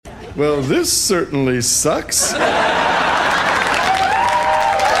Well, this certainly sucks. But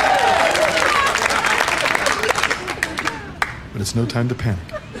it's no time to panic.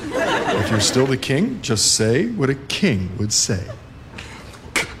 If you're still the king, just say what a king would say.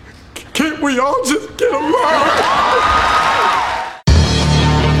 Can't we all just get along?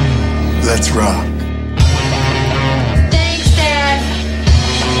 Let's rock. Thanks, Dad.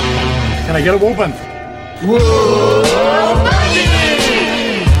 Can I get a whoopin'? Whoa, buddy!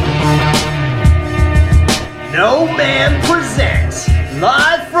 No Man presents,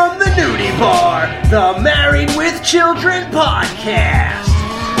 live from the nudie bar, the Married with Children podcast.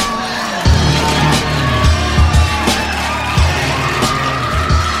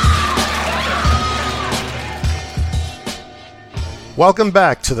 Welcome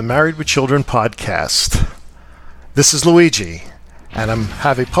back to the Married with Children podcast. This is Luigi, and I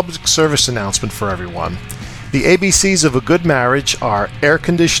have a public service announcement for everyone. The ABCs of a good marriage are air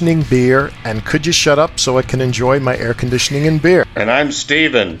conditioning, beer, and could you shut up so I can enjoy my air conditioning and beer? And I'm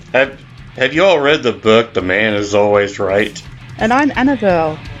Steven. Have you all read the book, The Man Is Always Right? And I'm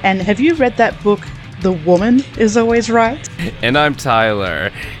Annabelle. And have you read that book, The Woman Is Always Right? And I'm Tyler.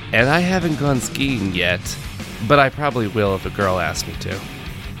 And I haven't gone skiing yet, but I probably will if a girl asks me to.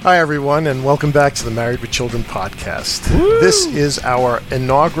 Hi, everyone, and welcome back to the Married with Children podcast. Woo! This is our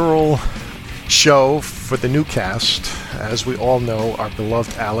inaugural show for the new cast. As we all know, our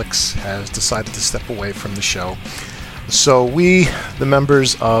beloved Alex has decided to step away from the show. So we, the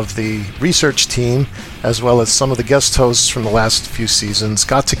members of the research team, as well as some of the guest hosts from the last few seasons,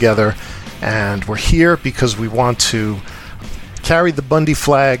 got together, and we're here because we want to carry the Bundy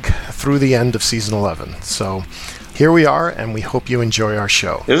flag through the end of season 11. So here we are, and we hope you enjoy our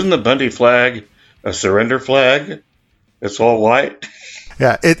show. Isn't the Bundy flag a surrender flag? It's all white.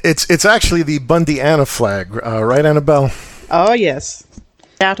 Yeah, it's actually the Bundy-Anna flag, right, Annabelle? Oh, yes.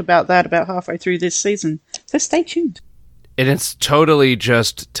 Doubt about that about halfway through this season. So stay tuned. And it's totally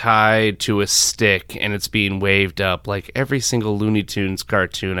just tied to a stick, and it's being waved up like every single Looney Tunes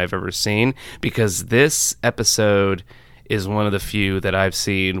cartoon I've ever seen, because this episode is one of the few that I've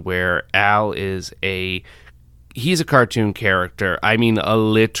seen where Al is he's a cartoon character. I mean, a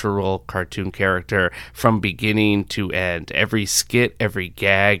literal cartoon character from beginning to end. Every skit, every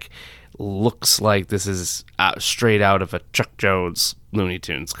gag looks like this is straight out of a Chuck Jones Looney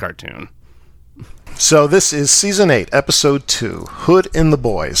Tunes cartoon. So this is Season 8, Episode 2, Hood and the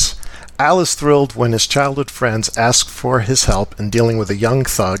Boys. Al is thrilled when his childhood friends ask for his help in dealing with a young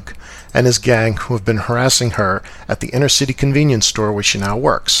thug and his gang who have been harassing her at the inner city convenience store where she now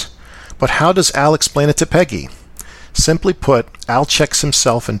works. But how does Al explain it to Peggy? Simply put, Al checks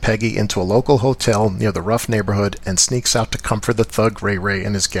himself and Peggy into a local hotel near the rough neighborhood and sneaks out to comfort the thug Ray Ray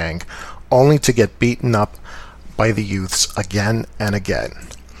and his gang, only to get beaten up by the youths again and again.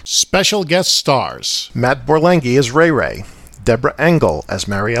 Special guest stars: Matt Borlengi as Ray Ray, Deborah Engel as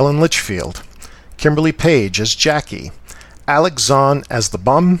Mary Ellen Litchfield, Kimberly Page as Jackie, Alex Zahn as the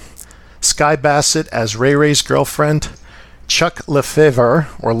Bum, Sky Bassett as Ray Ray's girlfriend, Chuck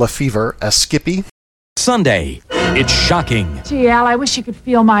Lefevre as Skippy. Sunday. It's shocking. Gee, Al, I wish you could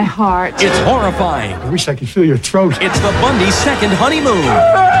feel my heart. It's horrifying. I wish I could feel your throat. It's the Bundy second honeymoon.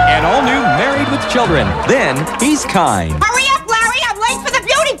 An all-new Married with Children. Then he's kind. Hurry up, Larry! I'm late for the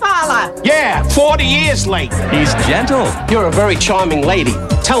beauty parlor! Yeah, 40 years late. He's gentle. You're a very charming lady.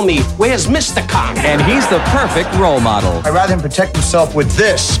 Tell me, where's Mr. Cock? And he's the perfect role model. I'd rather him protect himself with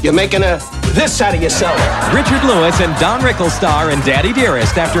this. You're making this out of yourself. Richard Lewis and Don Rickles star in Daddy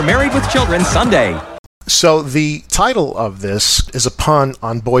Dearest after Married with Children Sunday. So the title of this is a pun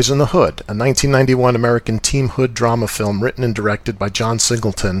on Boys in the Hood, a 1991 American Team Hood drama film written and directed by John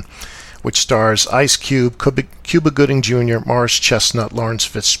Singleton, which stars Ice Cube, Cuba Gooding Jr., Morris Chestnut, Lawrence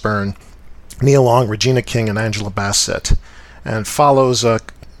Fishburne, Neil Long, Regina King, and Angela Bassett, and follows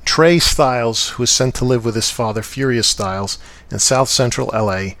Trey Styles, who is sent to live with his father, Furious Styles, in South Central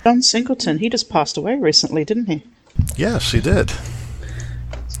L.A. John Singleton, he just passed away recently, didn't he? Yes, he did.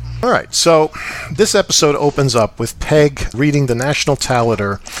 All right, so this episode opens up with Peg reading the National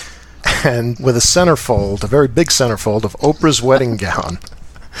Talater and with a centerfold, a very big centerfold of Oprah's wedding gown.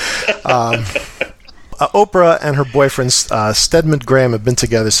 Oprah and her boyfriend Stedman Graham have been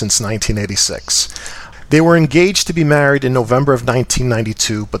together since 1986. They were engaged to be married in November of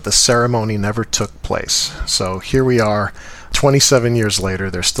 1992, but the ceremony never took place. So here we are, 27 years later.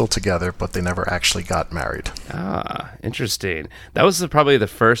 They're still together, but they never actually got married. Ah, interesting. That was probably the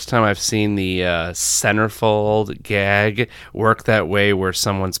first time I've seen the centerfold gag work that way, where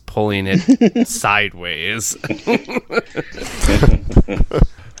someone's pulling it sideways.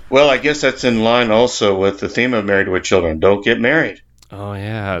 Well, I guess that's in line also with the theme of Married with Children. Don't get married. Oh,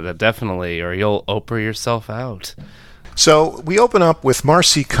 yeah, that definitely. Or you'll Oprah yourself out. So we open up with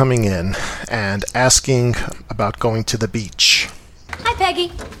Marcy coming in and asking about going to the beach. Hi,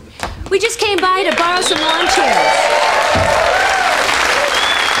 Peggy. We just came by to borrow some lawn chairs.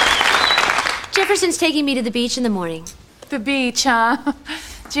 Jefferson's taking me to the beach in the morning. The beach, huh?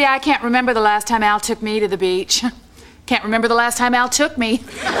 Gee, I can't remember the last time Al took me to the beach. Can't remember the last time Al took me.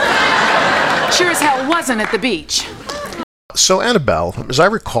 Sure as hell wasn't at the beach. So, Annabelle, as I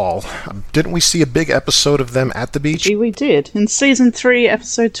recall, didn't we see a big episode of them at the beach? We did. In Season 3,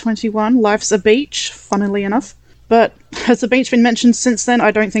 Episode 21, Life's a Beach, funnily enough. But has the beach been mentioned since then?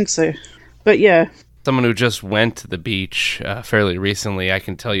 I don't think so. But yeah. Someone who just went to the beach fairly recently, I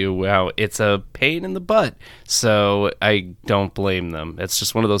can tell you, wow, it's a pain in the butt. So I don't blame them. It's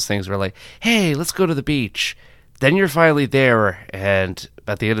just one of those things where like, hey, let's go to the beach. Then you're finally there, and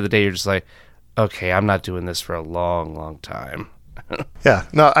at the end of the day, you're just like, okay, I'm not doing this for a long, long time. Yeah,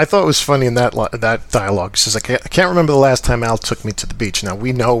 no, I thought it was funny in that dialogue. She says, I can't remember the last time Al took me to the beach. Now,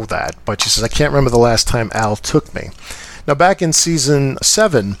 we know that, but she says, I can't remember the last time Al took me. Now, back in Season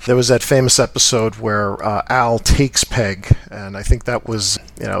 7, there was that famous episode where Al takes Peg, and I think that was,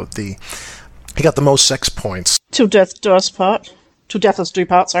 he got the most sex points. Till death do us part. Till death us do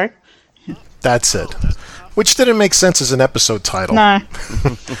part, sorry. That's it. Which didn't make sense as an episode title. No.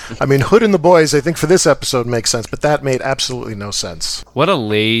 I mean, Hood and the Boys, I think for this episode makes sense, but that made absolutely no sense. What a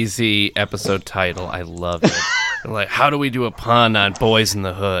lazy episode title. I love it. Like, how do we do a pun on Boys in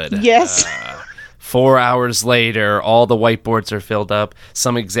the Hood? Yes. 4 hours later, all the whiteboards are filled up.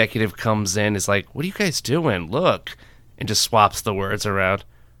 Some executive comes in, is like, what are you guys doing? Look. And just swaps the words around.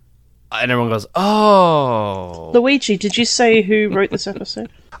 And everyone goes, oh. Luigi, did you say who wrote this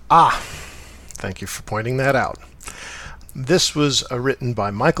episode? Thank you for pointing that out. This was written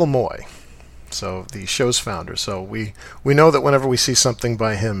by Michael Moy, so the show's founder. So we know that whenever we see something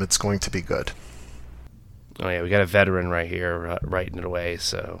by him, it's going to be good. Oh yeah, we got a veteran right here writing it away.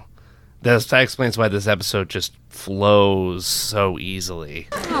 So that explains why this episode just flows so easily.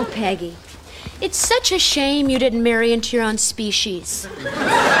 Oh, Peggy, it's such a shame you didn't marry into your own species.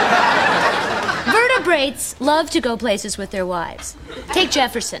 Vertebrates love to go places with their wives. Take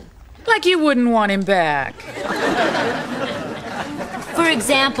Jefferson. Like you wouldn't want him back. For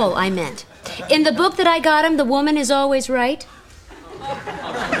example, I meant. In the book that I got him, the woman is always right.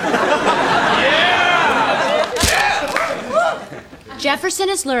 Jefferson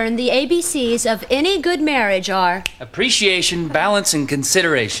has learned the ABCs of any good marriage are... appreciation, balance, and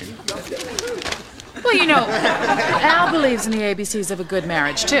consideration. Well, Al believes in the ABCs of a good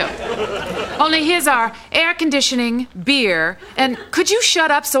marriage, too. Only his are air conditioning, beer, and could you shut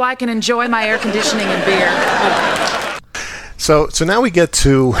up so I can enjoy my air conditioning and beer? So now we get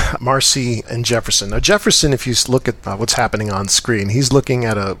to Marcy and Jefferson. Now, Jefferson, if you look at what's happening on screen, he's looking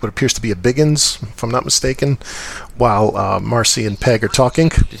at what appears to be a Biggins, if I'm not mistaken, while Marcy and Peg are talking.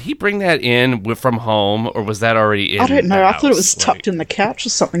 Did he bring that in from home, or was that already in I don't know. the I thought it was house? tucked in the couch or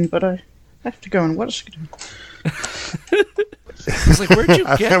something, but I have to go and watch it. I was like, where'd you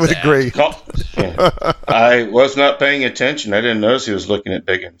get I would that? agree. I was not paying attention. I didn't notice he was looking at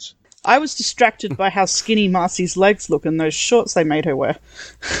Biggins. I was distracted by how skinny Marcy's legs look in those shorts they made her wear.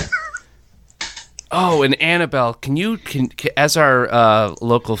 Oh, and Annabelle, can as our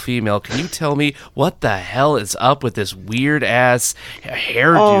local female, can you tell me what the hell is up with this weird-ass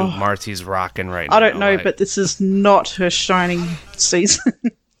hairdo Marcy's rocking right now? I don't know, but this is not her shining season.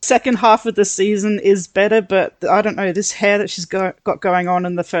 Second half of the season is better, but I don't know, this hair that she's got going on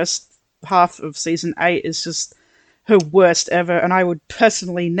in the first half of Season 8 is just her worst ever, and I would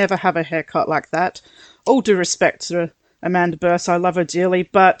personally never have a haircut like that. All due respect to Amanda Burse, I love her dearly,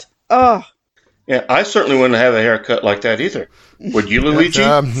 but, Yeah, I certainly wouldn't have a haircut like that either. Would you, Luigi?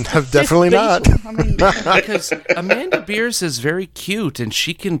 Definitely not. Because Amanda Bierce is very cute, and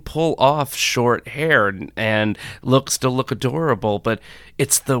she can pull off short hair and still look adorable, but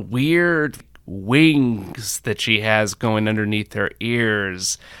it's the weird wings that she has going underneath her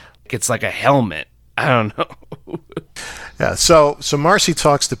ears. It's like a helmet. I don't know. Yeah, so Marcy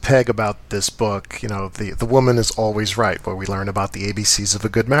talks to Peg about this book, the woman is always right, where we learn about the ABCs of a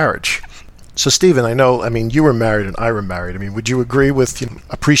good marriage. So, Stephen, you were married and I were married. Would you agree with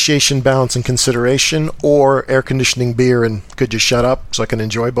appreciation, balance, and consideration, or air conditioning, beer, and could you shut up so I can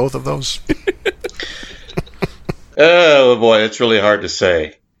enjoy both of those? Oh, boy, it's really hard to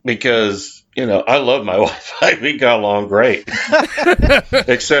say because, I love my wife. We got along great.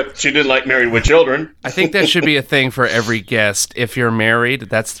 Except she didn't like Married with Children. I think that should be a thing for every guest. If you're married,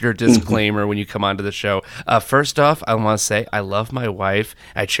 that's your disclaimer when you come onto the show. First off, I want to say I love my wife.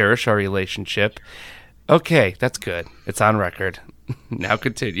 I cherish our relationship. Okay, that's good. It's on record. Now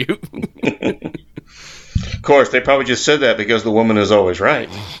continue. Of course, they probably just said that because the woman is always right.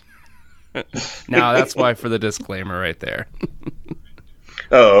 No, that's why for the disclaimer right there.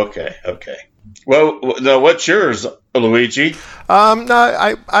 Oh, okay. Well, now what's yours, Luigi?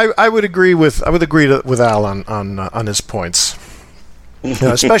 No, I would agree with Al on his points.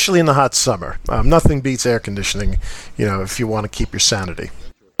 Especially in the hot summer. Nothing beats air conditioning, if you want to keep your sanity.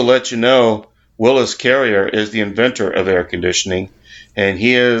 To let you know, Willis Carrier is the inventor of air conditioning, and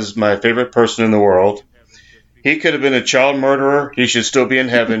he is my favorite person in the world. He could have been a child murderer. He should still be in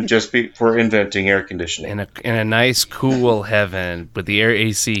heaven for inventing air conditioning. In a nice, cool heaven with the air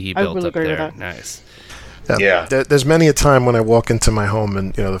AC he built up there. Nice. Yeah. There's many a time when I walk into my home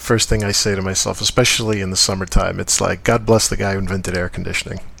and, the first thing I say to myself, especially in the summertime, it's like, God bless the guy who invented air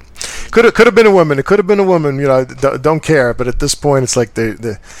conditioning. Could have been a woman. It could have been a woman. Don't care. But at this point, it's like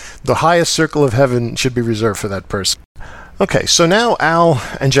the highest circle of heaven should be reserved for that person. Okay, so now Al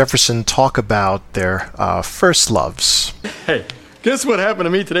and Jefferson talk about their first loves. Hey, guess what happened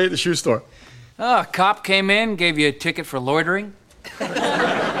to me today at the shoe store? A cop came in, gave you a ticket for loitering.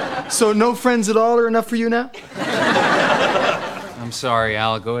 So no friends at all are enough for you now? I'm sorry,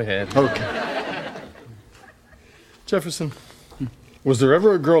 Al. Go ahead. Okay. Jefferson, was there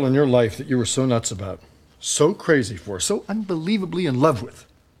ever a girl in your life that you were so nuts about, so crazy for, so unbelievably in love with,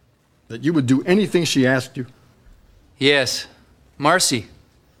 that you would do anything she asked you? Yes. Marcy.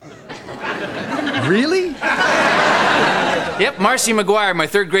 Really? Yep, Marcy McGuire, my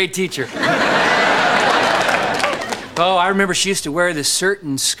third grade teacher. Oh, I remember she used to wear this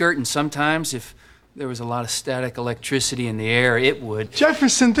certain skirt, and sometimes if there was a lot of static electricity in the air, it would...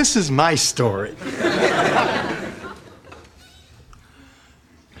 Jefferson, this is my story.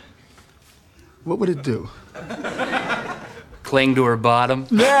 What would it do? Cling to her bottom.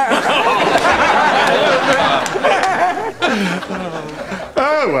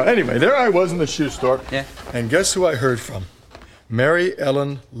 Oh, well, anyway, there I was in the shoe store. Yeah. And guess who I heard from? Mary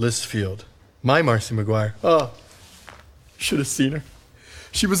Ellen Lisfield. My Marcy McGuire. Oh, should have seen her.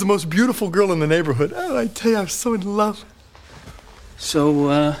 She was the most beautiful girl in the neighborhood. Oh, I tell you, I was so in love.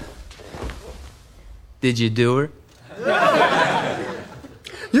 So, did you do her?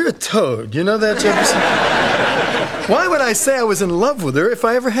 You're a toad. You know that, Jefferson? Why would I say I was in love with her if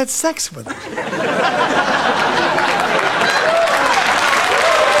I ever had sex with her?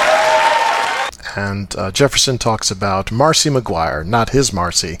 And Jefferson talks about Marcy McGuire, not his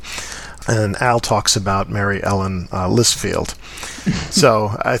Marcy. And Al talks about Mary Ellen Lisfield.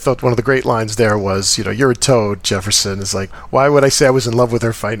 So I thought one of the great lines there was, you're a toad, Jefferson. Is like, why would I say I was in love with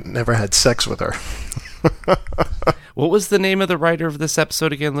her if I never had sex with her? What was the name of the writer of this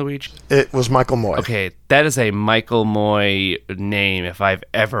episode again, Luigi? It was Michael Moy. Okay, that is a Michael Moy name if I've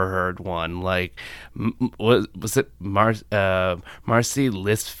ever heard one. Like, was it Marcy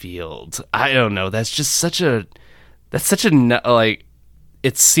Lisfield? I don't know. That's just such a like.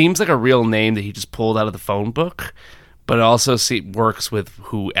 It seems like a real name that he just pulled out of the phone book, but it also works with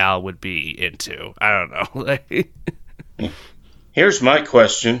who Al would be into. I don't know. Here's my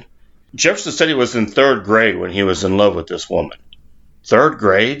question. Jefferson said he was in third grade when he was in love with this woman. Third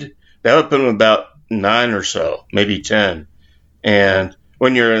grade? That would put him about 9 or so, maybe 10. And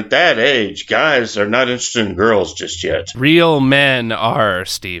when you're at that age, guys are not interested in girls just yet. Real men are,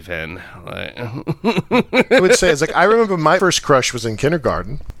 Stephen. I would say, it's like, I remember my first crush was in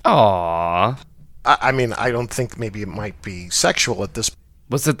kindergarten. Aww. I mean, I don't think maybe it might be sexual at this point.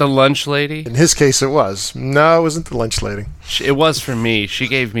 Was it the lunch lady? In his case, it was. No, it wasn't the lunch lady. It was for me. She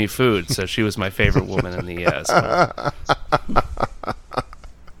gave me food, so she was my favorite woman in the I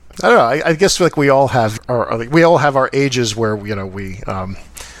don't know. I guess like we all have our ages where we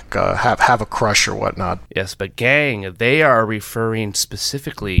have a crush or whatnot. Yes, but gang, they are referring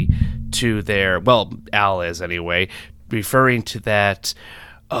specifically to Al is anyway, referring to that.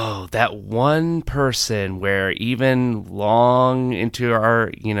 Oh, that one person where even long into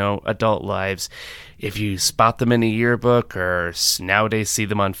our, adult lives, if you spot them in a yearbook or nowadays see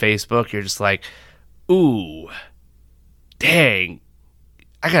them on Facebook, you're just like, ooh, dang,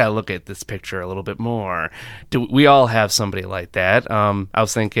 I gotta look at this picture a little bit more. Do we all have somebody like that? I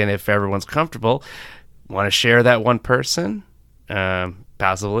was thinking if everyone's comfortable, want to share that one person?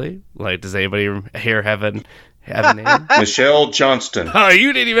 Possibly. Like, does anybody here have a name? Michelle Johnston. Oh,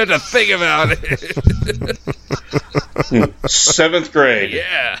 you didn't even have to think about it. 7th grade.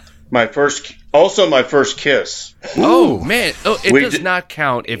 Yeah. My first kiss. Oh, man. Oh, it does not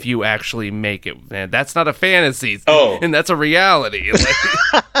count if you actually make it, man. That's not a fantasy. Oh. And that's a reality.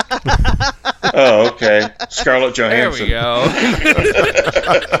 Oh, okay. Scarlett Johansson. There we go.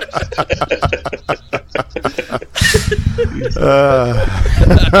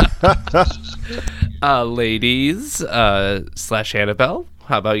 Ladies, slash Annabelle,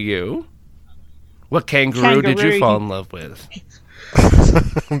 how about you? What kangaroo did you fall in love with?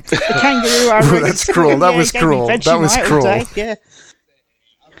 Kangaroo. That's cruel. That was cruel. That was cruel. Yeah.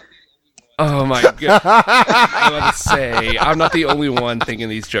 Oh my god! I want to say I'm not the only one thinking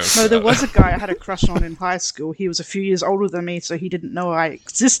these jokes. No, there was a guy I had a crush on in high school. He was a few years older than me, so he didn't know I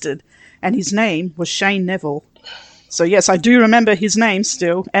existed, and his name was Shane Neville. So yes, I do remember his name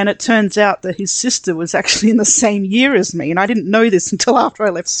still, and it turns out that his sister was actually in the same year as me, and I didn't know this until after I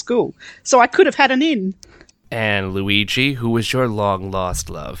left school. So I could have had an in. And Luigi, who was your long-lost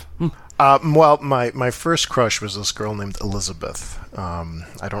love? Well, my first crush was this girl named Elizabeth.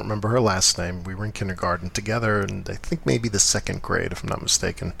 I don't remember her last name. We were in kindergarten together, and I think maybe the second grade, if I'm not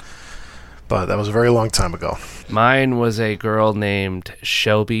mistaken. But that was a very long time ago. Mine was a girl named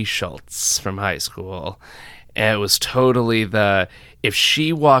Shelby Schultz from high school. And it was totally if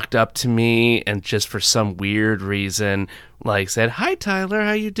she walked up to me and just for some weird reason, like said, "Hi, Tyler,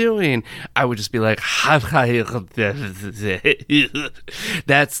 how you doing?" I would just be like, "Hi."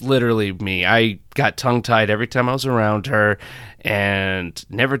 That's literally me. I got tongue-tied every time I was around her and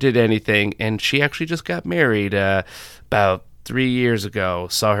never did anything. And she actually just got married about 3 years ago.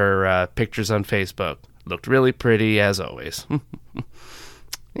 Saw her pictures on Facebook. Looked really pretty, as always.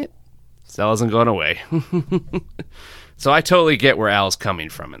 Still hasn't gone away. So I totally get where Al's coming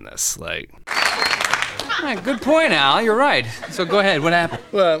from in this. Good point, Al. You're right. So go ahead. What happened?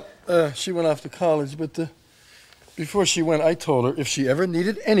 Well, she went off to college, but before she went, I told her if she ever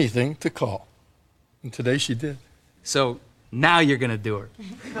needed anything to call. And today she did. So now you're going to do her.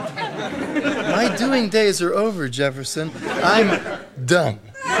 My doing days are over, Jefferson. I'm done.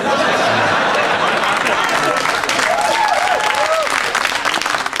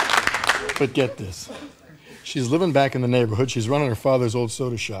 But get this. She's living back in the neighborhood. She's running her father's old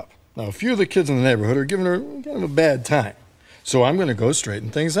soda shop. Now, a few of the kids in the neighborhood are giving her kind of a bad time. So I'm going to go straighten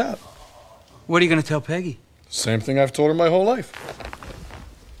things out. What are you going to tell Peggy? Same thing I've told her my whole life.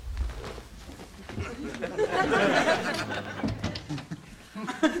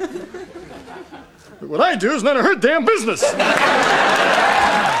 But what I do is none of her damn business.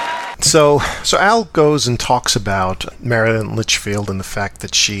 So Al goes and talks about Marilyn Litchfield and the fact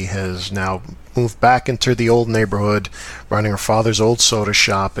that she has now moved back into the old neighborhood, running her father's old soda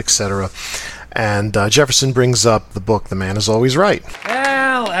shop, etc. And Jefferson brings up the book, The Man Is Always Right.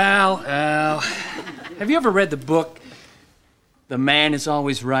 Al. Have you ever read the book, The Man Is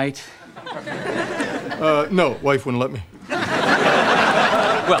Always Right? No, wife wouldn't let me.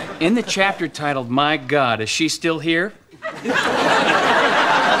 Well, in the chapter titled, My God, Is She Still Here?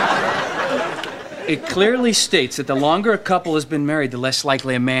 It clearly states that the longer a couple has been married, the less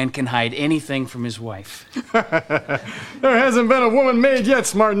likely a man can hide anything from his wife. There hasn't been a woman made yet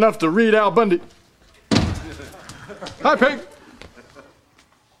smart enough to read Al Bundy. Hi, Peg.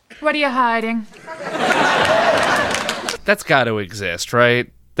 What are you hiding? That's got to exist, right?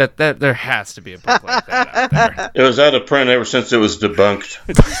 That there has to be a book like that out there. It was out of print ever since it was debunked.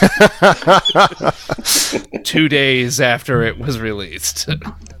 2 days after it was released.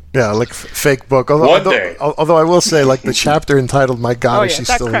 Yeah, like fake book. Although I will say, like the chapter entitled "My God, Is She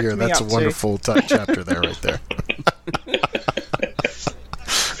Still Here?" That's a wonderful chapter there, right there.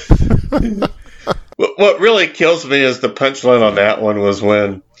 What really kills me is the punchline on that one was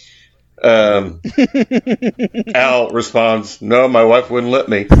when Al responds, "No, my wife wouldn't let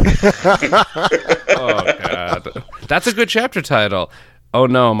me." Oh God, that's a good chapter title. Oh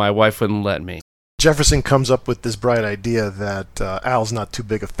no, my wife wouldn't let me. Jefferson comes up with this bright idea that Al's not too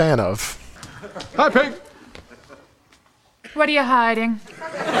big a fan of. Hi, Peg. What are you hiding?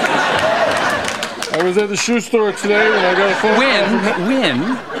 I was at the shoe store today when I got a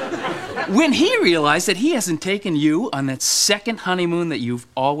phone. When he realized that he hasn't taken you on that second honeymoon that you've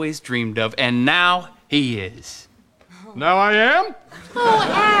always dreamed of, and now he is. Now I am? Oh,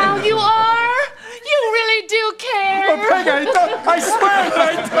 Al, you are? You really do care. Oh, Peg, I swear that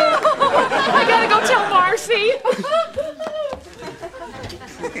I do. I gotta go tell Marcy.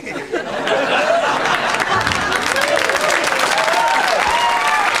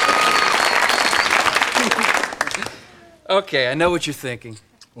 Okay, I know what you're thinking.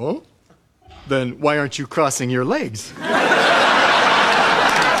 Oh? Then why aren't you crossing your legs?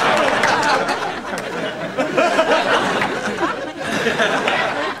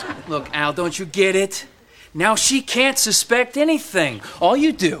 Look, Al, don't you get it? Now she can't suspect anything. All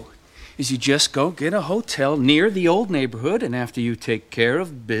you do is you just go get a hotel near the old neighborhood, and after you take care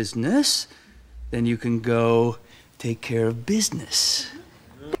of business, then you can go take care of business.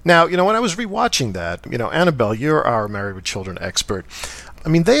 Now, when I was rewatching that, Annabelle, you're our Married with Children expert. I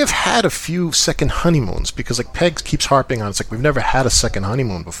mean, they have had a few second honeymoons because, like, Peg keeps harping on it's like we've never had a second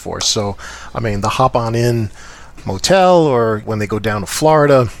honeymoon before. So, I mean, the hop-on-in motel or when they go down to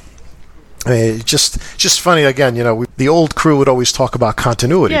Florida. I mean, it's just funny, again, the old crew would always talk about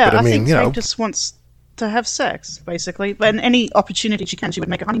continuity. Yeah, but I mean, think Peg just wants to have sex, basically. And any opportunity she can, she would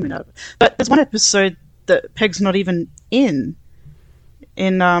make a honeymoon out of it. But there's one episode that Peg's not even in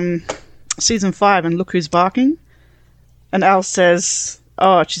season 5, and Look Who's Barking. And Al says,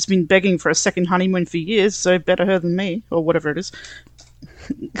 oh, she's been begging for a second honeymoon for years, so better her than me, or whatever it is.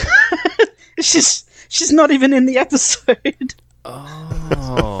 She's not even in the episode.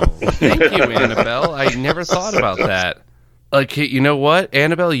 Oh, thank you, Annabelle. I never thought about that. Like, you know what,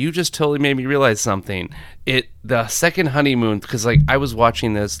 Annabelle, you just totally made me realize something. The second honeymoon, because like I was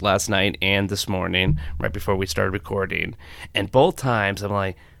watching this last night and this morning, right before we started recording, and both times I'm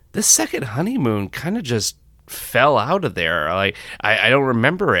like, this second honeymoon kind of just fell out of there. Like I don't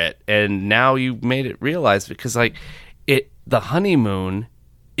remember it, and now you made it realize, because like the honeymoon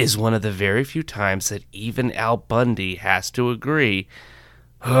is one of the very few times that even Al Bundy has to agree,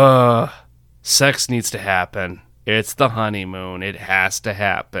 sex needs to happen. It's the honeymoon. It has to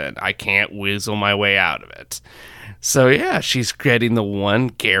happen. I can't weasel my way out of it. So yeah, she's getting the one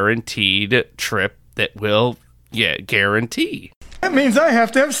guaranteed trip that will guarantee. That means I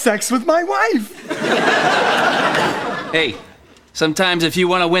have to have sex with my wife. Hey, sometimes if you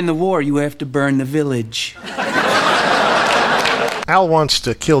want to win the war, you have to burn the village. Al wants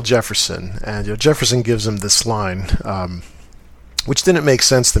to kill Jefferson, and Jefferson gives him this line, which didn't make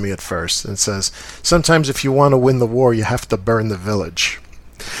sense to me at first. And says, sometimes if you want to win the war, you have to burn the village.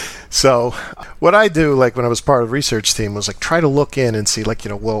 So what I do, like when I was part of the research team, was like try to look in and see, like,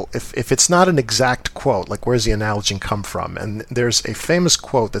 well, if it's not an exact quote, like where's the analogy come from? And there's a famous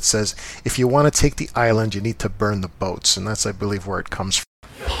quote that says, if you want to take the island, you need to burn the boats. And that's, I believe, where it comes from.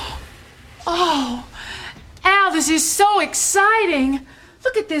 Oh, Al, this is so exciting.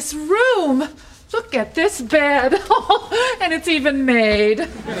 Look at this room. Look at this bed. And it's even made.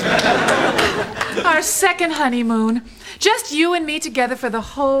 Our second honeymoon. Just you and me together for the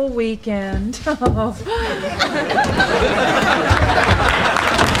whole weekend. Gee,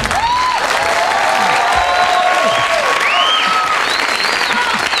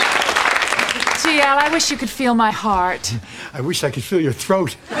 Al, I wish you could feel my heart. I wish I could feel your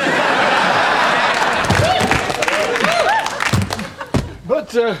throat.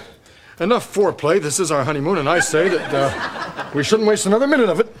 But enough foreplay. This is our honeymoon, and I say that we shouldn't waste another minute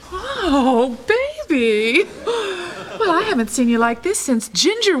of it. Oh, baby. Well, I haven't seen you like this since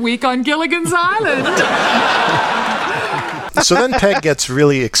Ginger Week on Gilligan's Island. So then Peg gets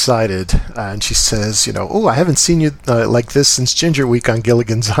really excited, and she says, oh, I haven't seen you like this since Ginger Week on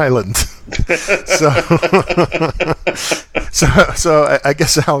Gilligan's Island. So I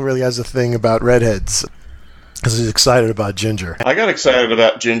guess Al really has a thing about redheads, because he's excited about Ginger. I got excited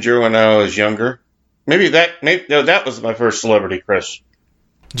about Ginger when I was younger. Maybe that was my first celebrity crush.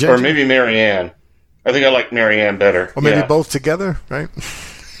 Ginger? Or maybe Mary Ann. I think I like Mary Ann better. Or maybe both together, right?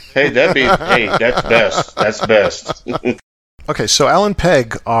 Hey, that's best. That's best. Okay, so Al and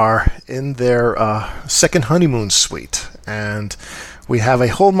Peg are in their second honeymoon suite, and we have a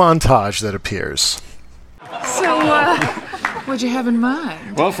whole montage that appears. So, what'd you have in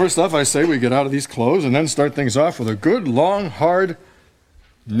mind? Well, first off, I say we get out of these clothes and then start things off with a good, long, hard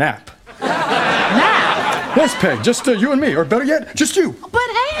nap. Nap? Yes, Peg, just you and me, or better yet, just you. But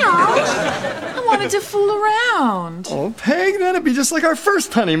Al, I wanted to fool around. Oh, Peg, that'd be just like our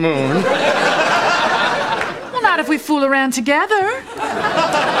first honeymoon. Well, not if we fool around together.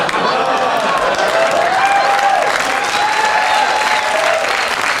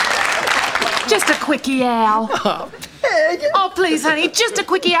 Just a quickie, Al. Oh, Peg. Oh, please, honey, just a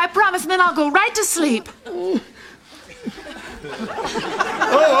quickie, I promise, and then I'll go right to sleep. Oh,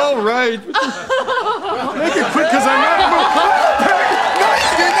 all right. Make it quick, because I'm not moving. Peg, no,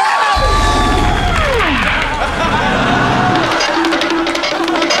 you're not.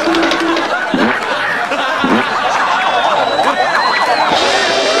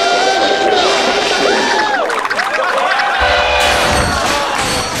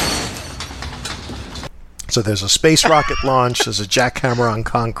 So there's a space rocket launch, there's a jackhammer on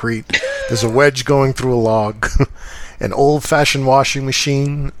concrete, there's a wedge going through a log, an old-fashioned washing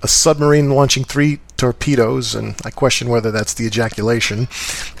machine, a submarine launching 3 torpedoes, and I question whether that's the ejaculation.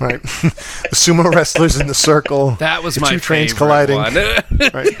 Right, the sumo wrestlers in the circle. That was the my two trains favorite colliding. one.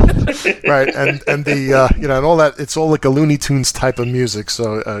 right, and the and all that. It's all like a Looney Tunes type of music.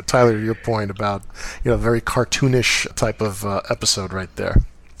 So Tyler, your point about very cartoonish type of episode right there.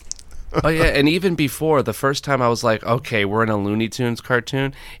 Oh yeah, and even before, the first time I was like, okay, we're in a Looney Tunes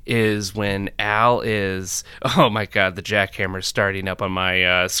cartoon, is when Al is, oh my god, the jackhammer's starting up on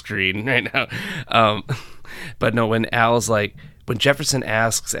my screen right now. But no, when Al's like, when Jefferson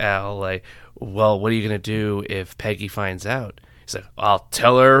asks Al, like, well, what are you going to do if Peggy finds out? He's like, I'll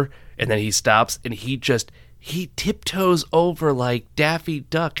tell her, and then he stops, and he tiptoes over like Daffy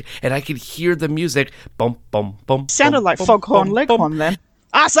Duck, and I could hear the music, bum, bum, bum. Sounded bum, like bum, Foghorn bum, Leghorn then.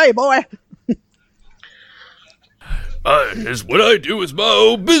 I say, boy. It's what I do is my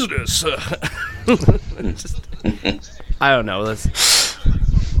own business. I don't know.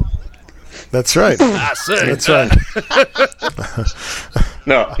 That's right. I say. That's right.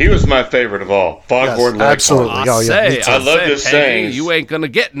 No, he was my favorite of all. Foghorn Leghorn. Absolutely. I love this saying. You ain't gonna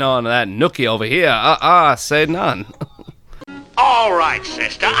get none of that nookie over here. Say none. All right,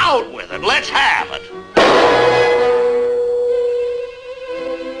 sister, out with it. Let's have it.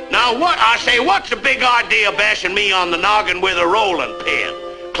 Now what's the big idea bashing me on the noggin with a rolling pin?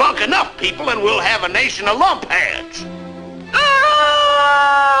 Clunk enough people and we'll have a nation of lumpheads.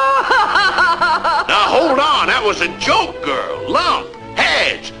 Now hold on, that was a joke, girl.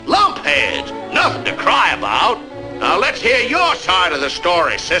 Lumpheads, nothing to cry about. Now let's hear your side of the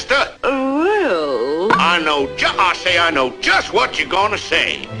story, sister. Well, I know just what you're gonna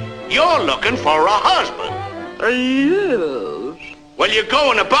say. You're looking for a husband. Yes. Well, you're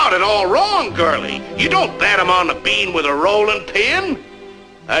going about it all wrong, girlie. You don't bat him on the bean with a rolling pin.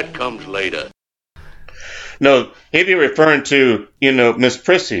 That comes later. No, he'd be referring to, Miss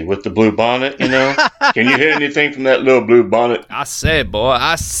Prissy with the blue bonnet, Can you hear anything from that little blue bonnet? I say, boy.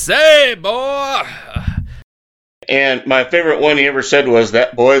 And my favorite one he ever said was,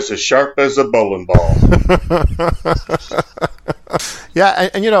 that boy's as sharp as a bowling ball. Yeah,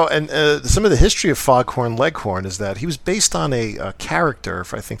 and some of the history of Foghorn Leghorn is that he was based on a character,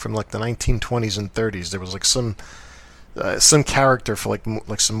 I think, from like the 1920s and 30s. There was like some character for like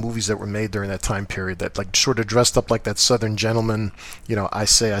some movies that were made during that time period that like sort of dressed up like that Southern gentleman, I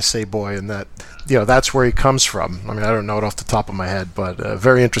say boy, and that that's where he comes from. I mean, I don't know it off the top of my head, but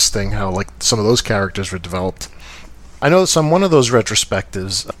very interesting how like some of those characters were developed. I noticed on one of those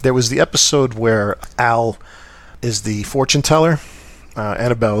retrospectives there was the episode where Al is the fortune teller.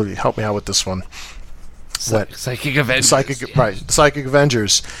 Annabelle, help me out with this one. Psychic Avengers. Psychic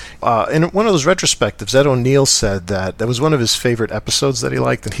Avengers. In one of those retrospectives, Ed O'Neill said that was one of his favorite episodes that he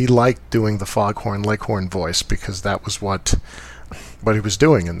liked, and he liked doing the Foghorn Leghorn voice because that was what he was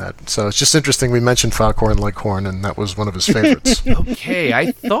doing in that. So it's just interesting we mentioned Foghorn Leghorn, and that was one of his favorites. Okay,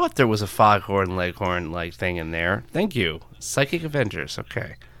 I thought there was a Foghorn Leghorn like thing in there. Thank you. Psychic Avengers.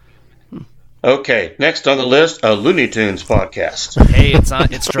 Okay. Okay, next on the list, a Looney Tunes podcast. Hey,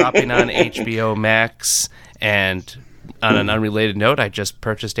 it's dropping on HBO Max, and on an unrelated note, I just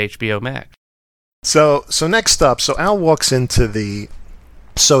purchased HBO Max. So next up, Al walks into the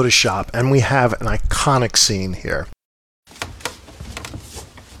soda shop, and we have an iconic scene here.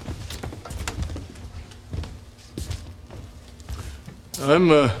 I'm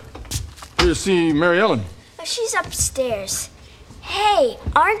here to see Mary Ellen. She's upstairs. Hey,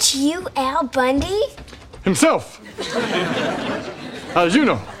 aren't you Al Bundy? Himself. How did you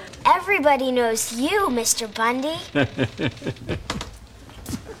know? Everybody knows you, Mr. Bundy.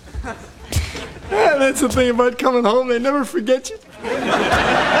 Yeah, that's the thing about coming home. They never forget you.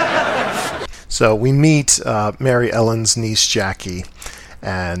 So we meet Mary Ellen's niece, Jackie,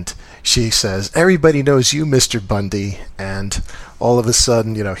 and she says, everybody knows you, Mr. Bundy. And all of a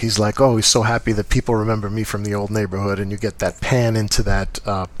sudden, he's like, oh, he's so happy that people remember me from the old neighborhood. And you get that pan into that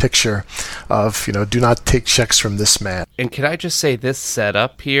picture of, do not take checks from this man. And can I just say this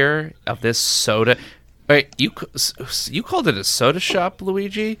setup here of this soda? Wait, you called it a soda shop,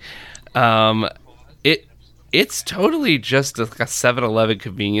 Luigi? It's totally just like a 7-Eleven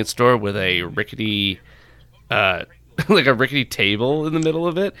convenience store with a rickety like a rickety table in the middle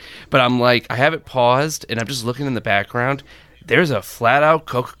of it. But I'm like, I have it paused, and I'm just looking in the background. There's a flat-out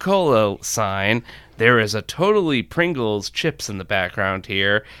Coca-Cola sign. There is a totally Pringles chips in the background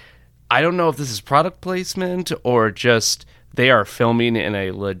here. I don't know if this is product placement or just they are filming in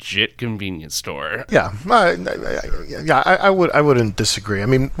a legit convenience store. Yeah, I wouldn't disagree. I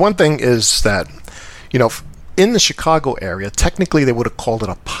mean, one thing is that, in the Chicago area, technically they would have called it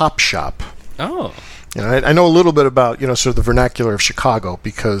a pop shop. Oh. I know a little bit about, sort of the vernacular of Chicago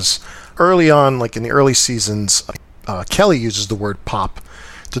because early on, like in the early seasons, Kelly uses the word pop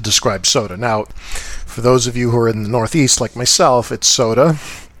to describe soda. Now, for those of you who are in the Northeast, like myself, it's soda.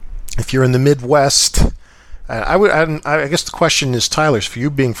 If you're in the Midwest, I guess the question is, Tyler's, for you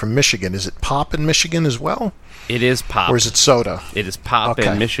being from Michigan, is it pop in Michigan as well? It is pop. Or is it soda? It is pop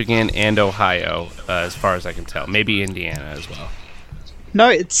in Michigan and Ohio, as far as I can tell. Maybe Indiana as well. No,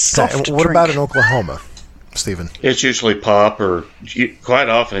 it's soft What about in Oklahoma, Stephen? It's usually pop, or quite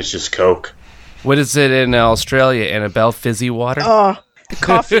often it's just Coke. What is it in Australia, Annabelle? Fizzy water? Oh,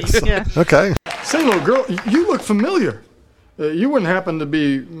 coffee, yeah. Okay. Say, little girl, you look familiar. You wouldn't happen to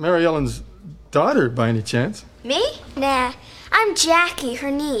be Mary Ellen's daughter by any chance? Me? Nah, I'm Jackie, her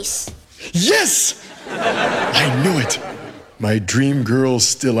niece. Yes! I knew it. My dream girl's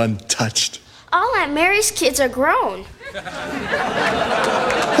still untouched. All Aunt Mary's kids are grown.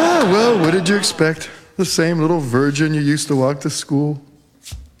 Ah, well, what did you expect? The same little virgin you used to walk to school.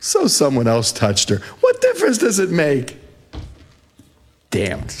 So someone else touched her. What difference does it make?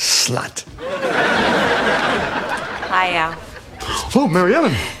 Damn slut. Hi, Al. Oh, Mary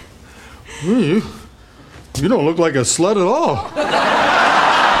Ellen. You don't look like a slut at all.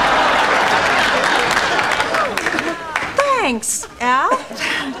 Thanks, Al.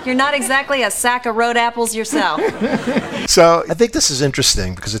 You're not exactly a sack of road apples yourself. So I think this is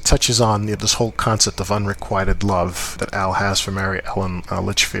interesting because it touches on this whole concept of unrequited love that Al has for Mary Ellen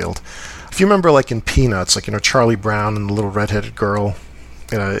Litchfield. If you remember, like in Peanuts, like, Charlie Brown and the little redheaded girl,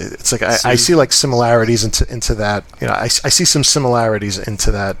 it's like I see like similarities into that. I see some similarities into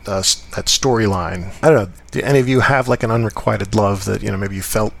that that storyline. I don't know. Do any of you have like an unrequited love that maybe you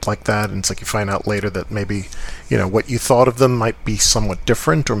felt like that, and it's like you find out later that maybe what you thought of them might be somewhat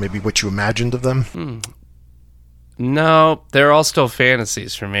different, or maybe what you imagined of them? No, they're all still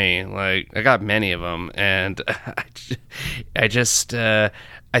fantasies for me. Like, I got many of them, and I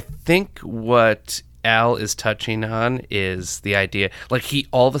think what Al is touching on is the idea, like, he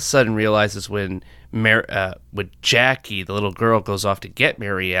all of a sudden realizes when Jackie, the little girl, goes off to get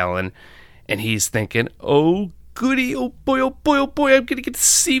Mary Ellen, and he's thinking, oh goody, oh boy, I'm gonna get to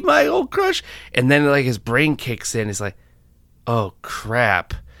see my old crush. And then like his brain kicks in. He's like, oh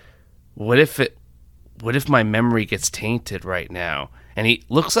crap, what if my memory gets tainted right now? And he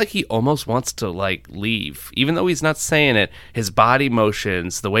looks like he almost wants to like leave, even though he's not saying it. His body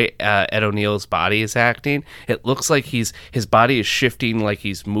motions, the way Ed O'Neill's body is acting, it looks like his body is shifting, like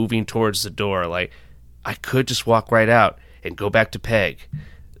he's moving towards the door. Like, I could just walk right out and go back to Peg.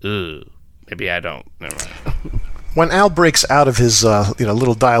 Ugh, maybe I don't. Never mind. When Al breaks out of his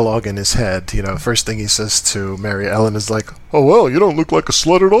little dialogue in his head, the first thing he says to Mary Ellen is like, "Oh well, you don't look like a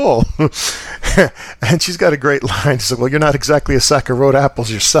slut at all," and she's got a great line. She's like, "Well, you're not exactly a sack of road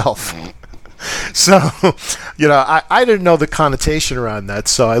apples yourself." So, I didn't know the connotation around that,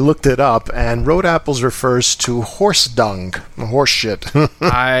 so I looked it up, and road apples refers to horse dung, horse shit.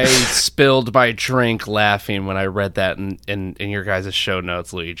 I spilled my drink laughing when I read that in your guys' show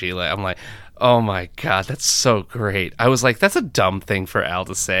notes, Luigi. Like, I'm like, oh my god, that's so great. I was like, that's a dumb thing for Al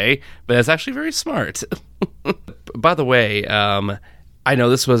to say, but it's actually very smart. By the way, I know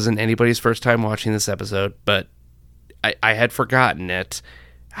this wasn't anybody's first time watching this episode, but I had forgotten it.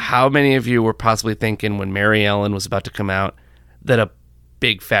 How many of you were possibly thinking when Mary Ellen was about to come out that a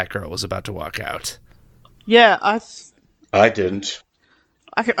big fat girl was about to walk out? Yeah, I didn't.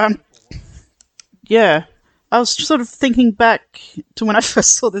 Yeah. I was sort of thinking back to when I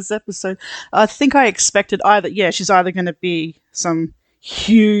first saw this episode. I think I expected she's either going to be some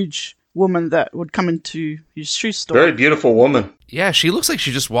huge woman that would come into his shoe store. Very beautiful woman. Yeah, she looks like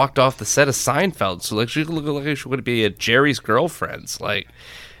she just walked off the set of Seinfeld. So like she looked like she would be a Jerry's girlfriends. Like,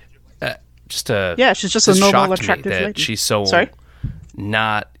 she's just a normal, attractive lady. She's so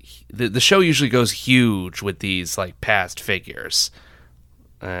not. The show usually goes huge with these like past figures,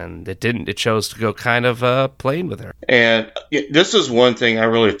 and it didn't. It chose to go kind of plain with her. And this is one thing I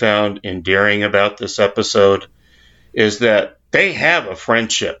really found endearing about this episode, is that they have a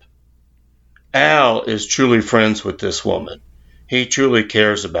friendship. Al is truly friends with this woman. He truly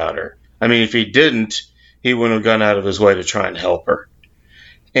cares about her. I mean, if he didn't, he wouldn't have gone out of his way to try and help her.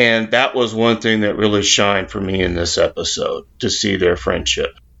 And that was one thing that really shined for me in this episode, to see their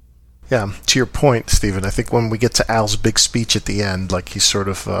friendship. Yeah, to your point, Stephen, I think when we get to Al's big speech at the end, like he sort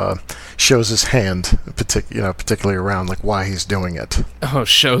of shows his hand, particularly around like why he's doing it. Oh,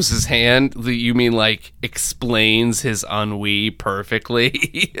 shows his hand? You mean like explains his ennui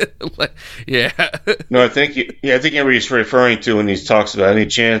perfectly? Yeah. No, I think what he's referring to when he talks about any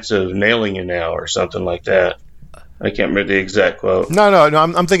chance of nailing you now or something like that. I can't remember the exact quote. No.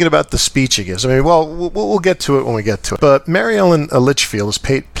 I'm thinking about the speech he gives. I mean, well, we'll get to it when we get to it. But Mary Ellen Litchfield is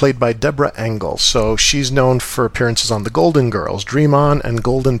played by Deborah Engel, so she's known for appearances on The Golden Girls, Dream On, and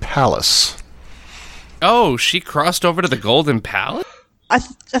Golden Palace. Oh, she crossed over to the Golden Palace? I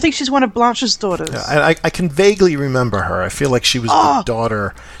think she's one of Blanche's daughters. Yeah, I can vaguely remember her. I feel like she was the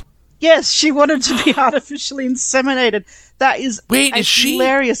daughter. Yes, she wanted to be artificially inseminated. That is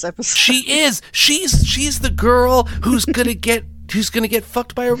hilarious episode. She is. She's the girl who's gonna get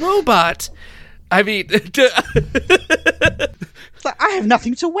fucked by a robot. I mean, I have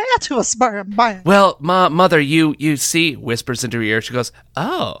nothing to wear to a sperm. Well, mother, you see, whispers into her ear. She goes,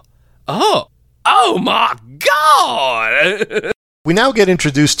 oh my God. We now get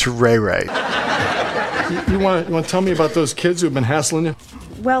introduced to Ray Ray. You want to tell me about those kids who've been hassling you?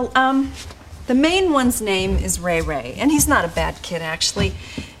 Well, the main one's name is Ray Ray, and he's not a bad kid, actually.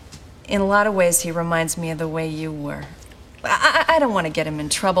 In a lot of ways, he reminds me of the way you were. I don't want to get him in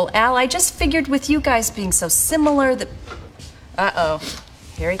trouble, Al. I just figured with you guys being so similar that... Uh-oh.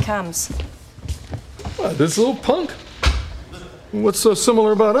 Here he comes. What, this little punk? What's so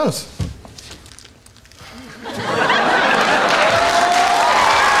similar about us?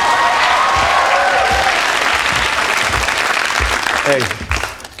 Hey,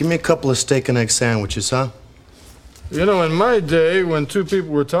 give me a couple of steak and egg sandwiches, huh? You know, in my day, when two people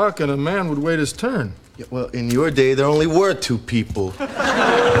were talking, a man would wait his turn. Yeah, well, in your day, there only were two people.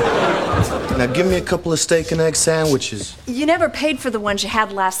 Now, give me a couple of steak and egg sandwiches. You never paid for the ones you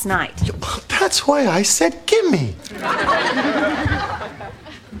had last night. Yeah, that's why I said gimme.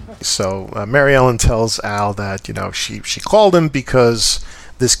 So Mary Ellen tells Al that, she called him because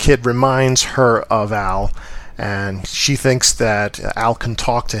this kid reminds her of Al, and she thinks that Al can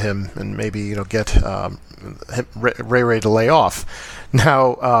talk to him and maybe, get Ray Ray to lay off.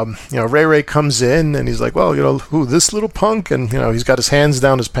 Now, Ray Ray comes in and he's like, well, who, this little punk? And, he's got his hands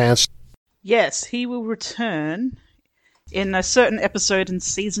down his pants. Yes, he will return in a certain episode in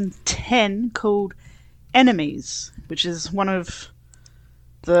season 10 called Enemies, which is one of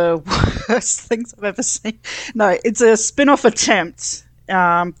the worst things I've ever seen. No, it's a spin-off attempt.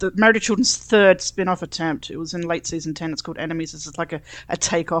 The Married to Children's third spin-off attempt. It was in late season 10. It's called Enemies. It's like a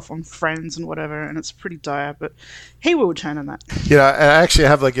takeoff on Friends and whatever, and it's pretty dire, but he will return in that. Yeah, I actually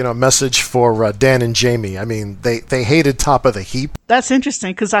have a message for Dan and Jamie. I mean, they hated Top of the Heap. That's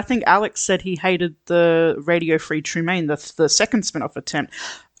interesting, because I think Alex said he hated the Radio Free Tremaine, the second spin-off attempt.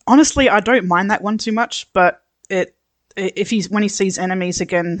 Honestly, I don't mind that one too much, but when he sees Enemies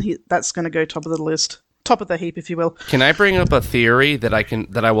again, that's going to go top of the list. Top of the heap, if you will. Can I bring up a theory that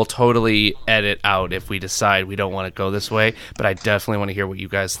I will totally edit out if we decide we don't want to go this way, but I definitely want to hear what you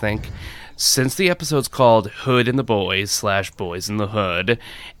guys think. Since the episode's called Hood and the Boys / Boys in the Hood,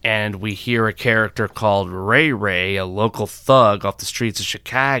 and we hear a character called Ray Ray, a local thug off the streets of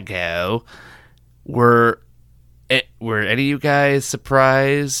Chicago, were any of you guys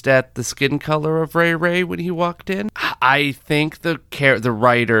surprised at the skin color of Ray Ray when he walked in? I think the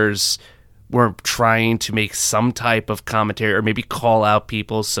writers were trying to make some type of commentary or maybe call out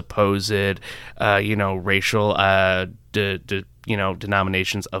people's supposed, racial,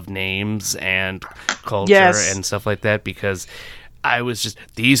 denominations of names and culture and stuff like that, because I was just,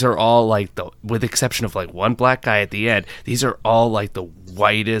 these are all with the exception of one black guy at the end, these are all the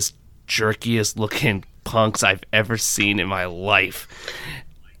whitest, jerkiest looking punks I've ever seen in my life.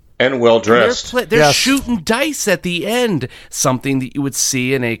 And well-dressed. They're shooting dice at the end. Something that you would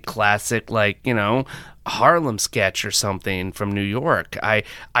see in a classic, Harlem sketch or something from New York. I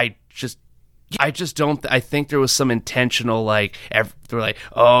just don't... I think there was some intentional, they're like,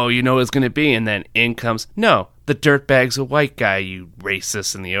 oh, it's going to be, and then in comes, no, the dirtbag's a white guy, you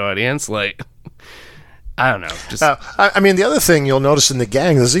racist in the audience. I don't know. Just I mean, the other thing you'll notice in the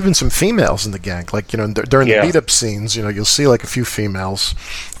gang, there's even some females in the gang. During the beat-up scenes, you'll see a few females,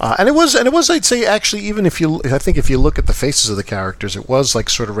 and it was I'd say actually even if you look at the faces of the characters, it was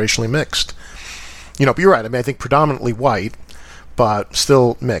sort of racially mixed. But you're right. I mean, I think predominantly white, but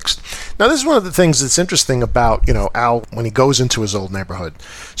still mixed. Now, this is one of the things that's interesting about Al when he goes into his old neighborhood.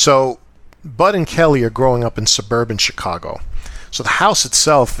 So Bud and Kelly are growing up in suburban Chicago. So the house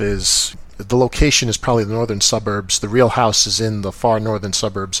itself the location is probably the northern suburbs. The real house is in the far northern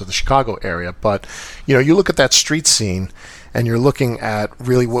suburbs of the Chicago area. But, you look at that street scene and you're looking at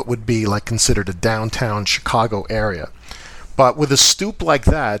really what would be considered a downtown Chicago area. But with a stoop like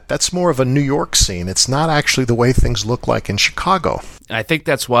that, that's more of a New York scene. It's not actually the way things look like in Chicago. I think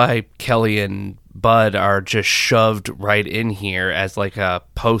that's why Kelly and Bud are just shoved right in here as a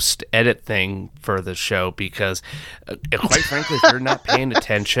post-edit thing for the show, because quite frankly, if you're not paying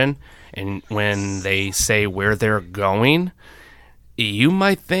attention, And when they say where they're going, you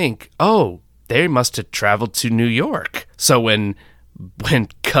might think, oh, they must have traveled to New York. So when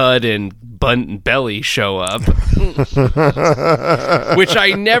Cud and Bunt and Belly show up, which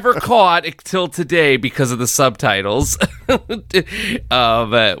I never caught until today because of the subtitles.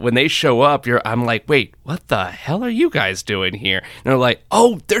 When they show up, I'm like, wait, what the hell are you guys doing here? And they're like,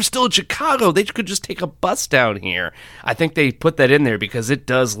 oh, they're still in Chicago. They could just take a bus down here. I think they put that in there because it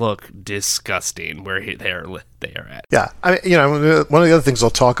does look disgusting where they're at. Yeah, one of the other things I'll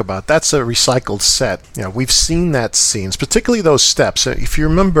talk about, that's a recycled set. We've seen that scenes, particularly those steps. If you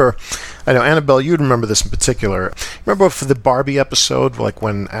remember, I know, Annabelle, you'd remember this in particular. Remember for the Barbie episode, like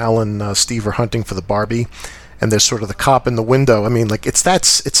when Al and Steve are hunting for the Barbie, and there's sort of the cop in the window. I mean, like, it's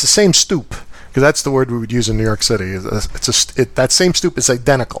the same stoop, because that's the word we would use in New York City. That same stoop is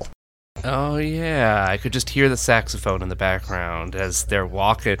identical. Oh, yeah. I could just hear the saxophone in the background as they're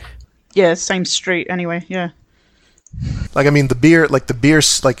walking. Yeah, same street anyway, yeah. Like, I mean, the beer, when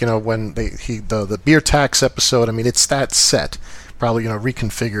the beer tax episode, I mean, it's that set, probably,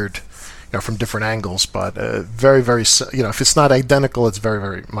 reconfigured, from different angles, but very, very, if it's not identical, it's very,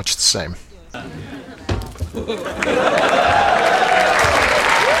 very much the same.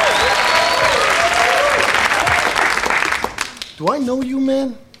 Do I know you,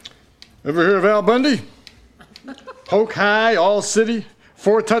 man? Ever hear of Al Bundy? Polk High, All City,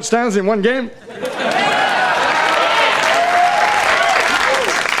 4 touchdowns in one game?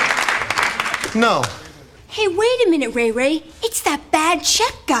 No. Hey, wait a minute, Ray Ray. It's that bad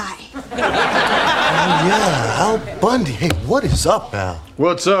check guy. Oh, yeah, Al Bundy. Hey, what is up, Al?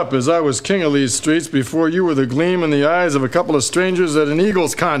 What's up is I was king of these streets before you were the gleam in the eyes of a couple of strangers at an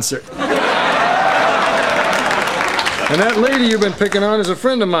Eagles concert. And that lady you've been picking on is a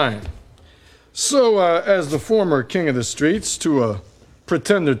friend of mine. So, as the former king of the streets to a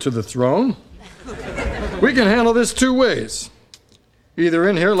pretender to the throne, we can handle this 2 ways. Either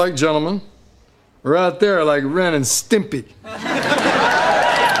in here like gentlemen, or out there like Ren and Stimpy.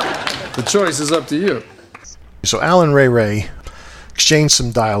 The choice is up to you. So Al and Ray exchange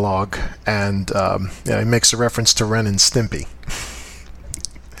some dialogue, and he makes a reference to Ren and Stimpy.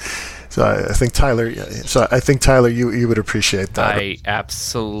 So I think Tyler, you would appreciate that. I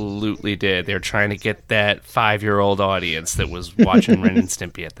absolutely did. They're trying to get that 5-year-old audience that was watching Ren and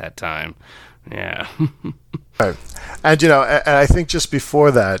Stimpy at that time. Yeah. Right. And I think just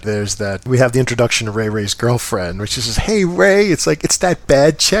before that, we have the introduction of Ray Ray's girlfriend, which is, hey Ray, it's like, it's that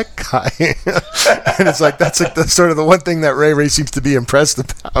bad check guy. And it's like, that's sort of the one thing that Ray seems to be impressed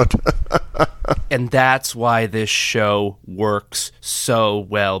about. And that's why this show works so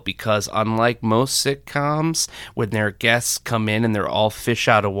well, because unlike most sitcoms, when their guests come in and they're all fish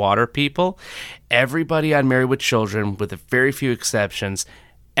out of water people, everybody on Married with Children, with a very few exceptions,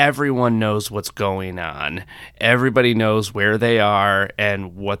 everyone knows what's going on. Everybody knows where they are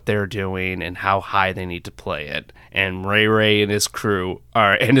and what they're doing and how high they need to play it. And Ray and his crew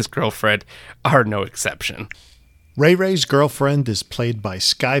and his girlfriend are no exception. Ray's girlfriend is played by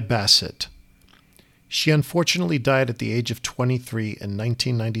Skye Bassett. She unfortunately died at the age of 23 in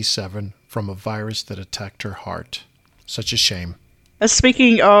 1997 from a virus that attacked her heart. Such a shame.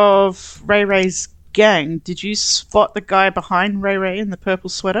 Speaking of Ray's gang, did you spot the guy behind Ray in the purple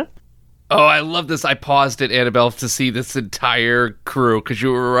sweater? Oh, I love this. I paused it, Annabelle, to see this entire crew, because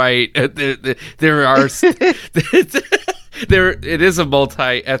you were right. There are... it is a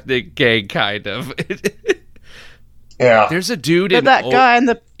multi-ethnic gang, kind of. Yeah. There's a dude but that guy in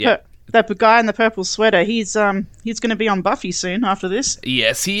the... Yeah. That guy in the purple sweater, he's going to be on Buffy soon after this.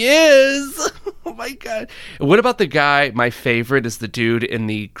 Yes, he is. Oh my god. What about the guy? My favorite is the dude in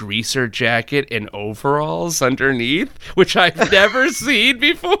the greaser jacket and overalls underneath, which I've never seen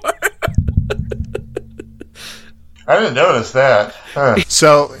before. I didn't notice that. Huh.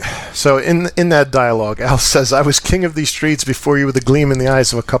 So in that dialogue, Al says, "I was king of these streets before you were the gleam in the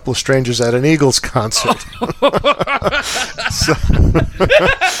eyes of a couple of strangers at an Eagles concert."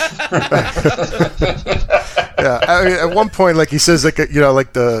 Yeah, I mean, at one point, like he says, like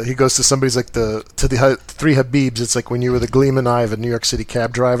he goes to somebody's like to the Three Habibs. It's like when you were the gleam in the eye of a New York City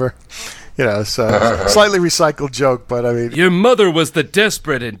cab driver. It's a slightly recycled joke, but I mean, your mother was the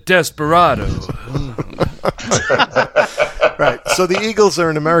desperate and desperado. Right. So the Eagles are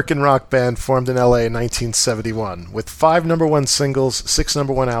an American rock band formed in LA in 1971. With 5 #1 singles, 6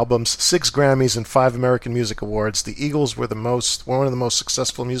 #1 albums, 6 Grammys, and 5 American Music Awards, the Eagles were one of the most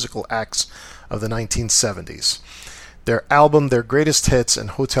successful musical acts of the 1970s. Their album, Their Greatest Hits, and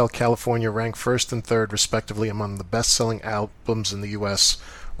Hotel California ranked first and third, respectively, among the best-selling albums in the U.S.,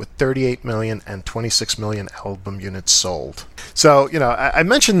 with 38 million and 26 million album units sold. So, I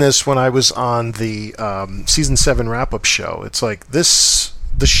mentioned this when I was on the season 7 wrap-up show. It's like this.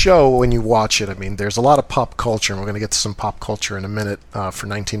 The show, when you watch it, I mean, there's a lot of pop culture, and we're going to get to some pop culture in a minute for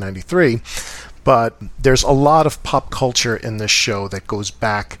 1993, but there's a lot of pop culture in this show that goes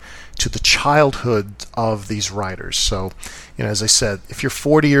back to the childhood of these writers. So, as I said, if you're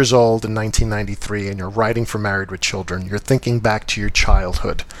 40 years old in 1993 and you're writing for Married with Children, you're thinking back to your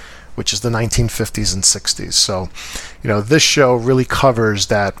childhood, which is the 1950s and 60s. So, this show really covers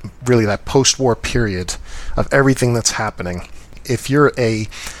that post-war period of everything that's happening. If you're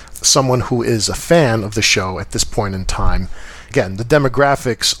someone who is a fan of the show at this point in time, again, the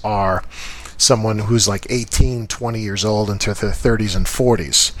demographics are someone who's like 18, 20 years old into their 30s and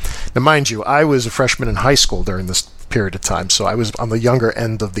 40s. Now, mind you, I was a freshman in high school during this period of time, so I was on the younger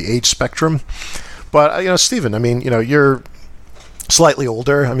end of the age spectrum. But, Stephen, I mean, you're slightly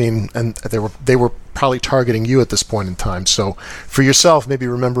older. I mean, and they were probably targeting you at this point in time. So for yourself, maybe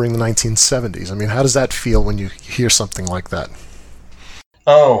remembering the 1970s, I mean, how does that feel when you hear something like that?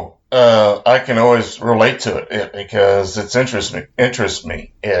 I can always relate to it because it interests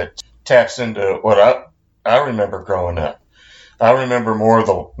me. It taps into what I remember growing up. I remember more of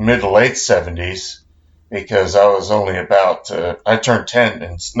the mid to late 70s because I was only I turned 10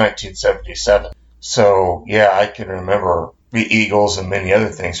 in 1977. So, yeah, I can remember the Eagles and many other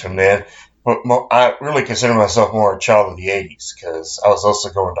things from then. But I really consider myself more a child of the 80s because I was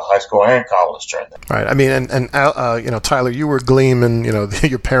also going to high school and college during that. Right. I mean, and Tyler, you were Gleam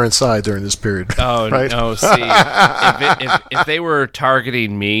your parents' side during this period. Oh, right? No. See, if they were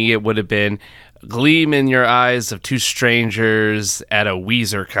targeting me, it would have been Gleam in your eyes of two strangers at a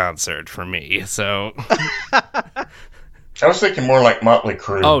Weezer concert for me. So I was thinking more like Motley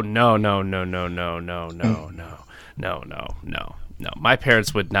Crue. Oh, no. No, my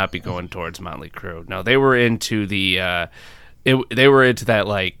parents would not be going towards Motley Crue. No, they were into they were into that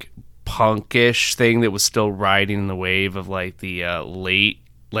like punkish thing that was still riding the wave of like the early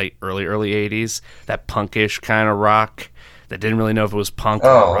 80s. That punkish kind of rock that didn't really know if it was punk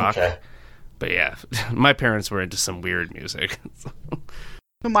or rock. Okay. But yeah, my parents were into some weird music.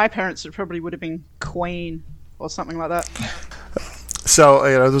 My parents would have been Queen or something like that. So,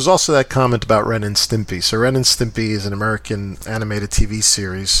 there's also that comment about Ren and Stimpy. So, Ren and Stimpy is an American animated TV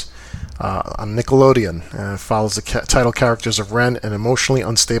series on Nickelodeon. It follows the title characters of Ren, an emotionally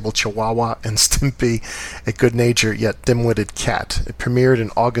unstable chihuahua, and Stimpy, a good-natured yet dim-witted cat. It premiered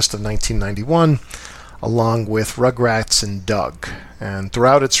in August of 1991, along with Rugrats and Doug. And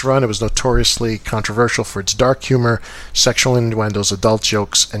throughout its run, it was notoriously controversial for its dark humor, sexual innuendos, adult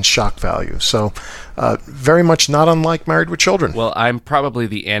jokes, and shock value. So, very much not unlike Married with Children. Well, I'm probably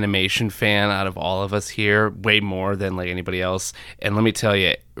the animation fan out of all of us here, way more than like anybody else. And let me tell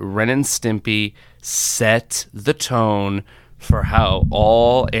you, Ren and Stimpy set the tone for how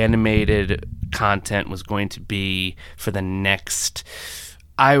all animated content was going to be for the next,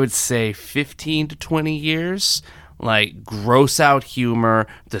 I would say, 15 to 20 years. Like gross out humor,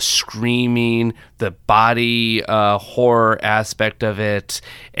 the screaming, the body horror aspect of it,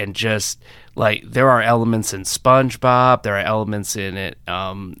 and just like there are elements in SpongeBob, there are elements in it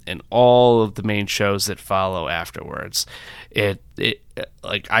in all of the main shows that follow afterwards. It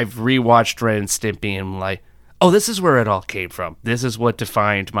like I've rewatched Ren and Stimpy and I'm like, oh, this is where it all came from. This is what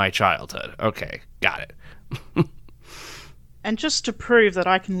defined my childhood. Okay, got it. And just to prove that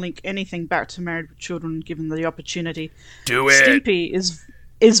I can link anything back to Married with Children given the opportunity, do it. Stimpy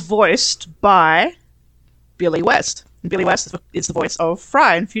is voiced by Billy West. And Billy West is the voice of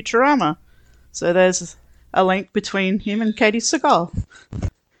Fry in Futurama. So there's a link between him and Katie Sagal.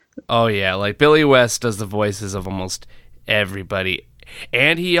 Oh yeah, like Billy West does the voices of almost everybody.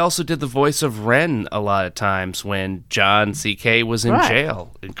 And he also did the voice of Ren a lot of times when John C.K. was in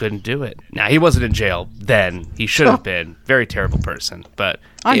jail and couldn't do it. Now, he wasn't in jail then. He should have been. Very terrible person. But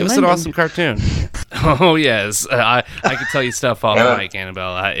it was an awesome cartoon. Oh, yes. I can tell you stuff off the mic,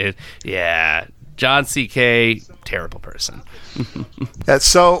 Annabelle. John C.K., terrible person.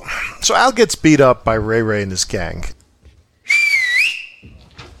 So Al gets beat up by Ray Ray and his gang.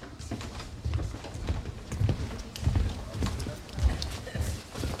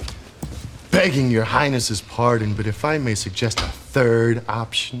 Begging your highness's pardon, but if I may suggest a third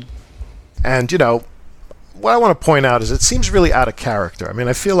option. And, what I want to point out is it seems really out of character. I mean,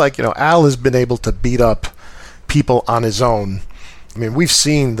 I feel like, Al has been able to beat up people on his own. I mean, we've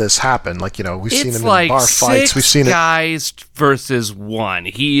seen this happen. Like, we've seen him in bar fights. We've seen guys versus one.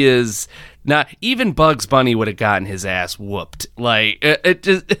 He is not even Bugs Bunny would have gotten his ass whooped. Like it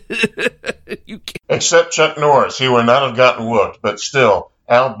just you can't. Except Chuck Norris, he would not have gotten whooped, but still.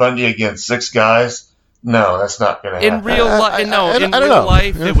 Al Bundy against 6 guys, no, that's not going to happen. In real life, no. In I don't real know.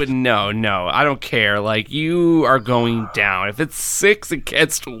 life, it would no. I don't care. Like, you are going down. If it's 6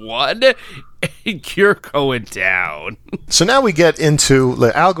 against 1, you're going down. So now we get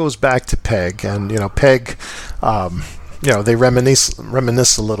into Al goes back to Peg, and Peg, they reminisce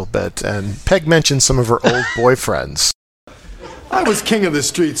a little bit, and Peg mentions some of her old boyfriends. I was king of the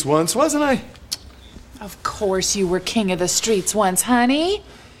streets once, wasn't I? Of course you were king of the streets once, honey.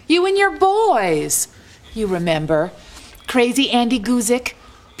 You and your boys. You remember. Crazy Andy Guzik,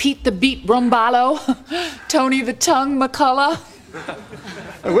 Pete the Beat Rumballo, Tony the Tongue McCullough.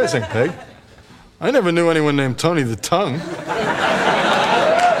 Hey, wait a second, Peg. I never knew anyone named Tony the Tongue.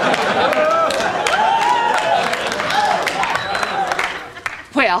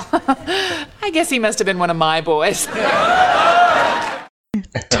 Well, I guess he must have been one of my boys.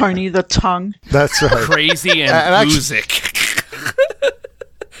 Tony the Tongue. That's right. Crazy and Guzik.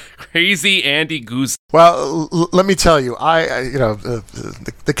 Crazy Andy Guzik. Well, let me tell you,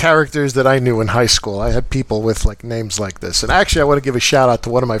 the characters that I knew in high school, I had people with names like this. And actually, I want to give a shout out to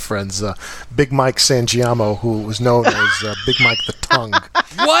one of my friends, Big Mike Sangiamo, who was known as Big Mike the Tongue.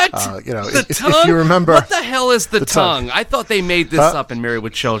 What? If you remember, what the hell is the tongue? I thought they made this up in Married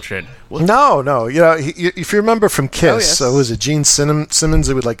with Children. No. If you remember from Kiss, was it Gene Simmons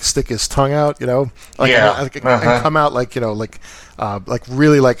who would stick his tongue out? And come out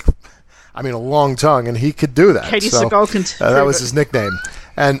really a long tongue, and he could do that. Katie Seagal can do that was it. his nickname.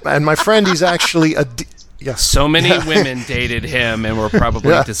 And my friend, he's actually yes. So many women dated him and were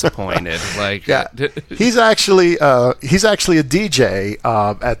probably disappointed. He's actually a DJ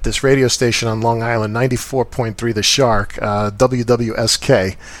at this radio station on Long Island, 94.3 The Shark,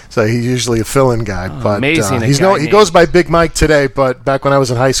 WWSK. So he's usually a fill-in guy, but amazing. He goes by Big Mike today. But back when I was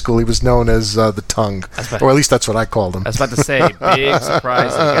in high school, he was known as the Tongue, or at least that's what I called him. I was about to say, big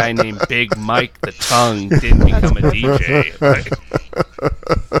surprise, a guy named Big Mike the Tongue didn't become a DJ.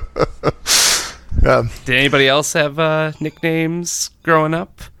 Did anybody else have nicknames growing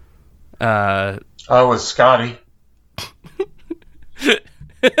up? I was Scotty.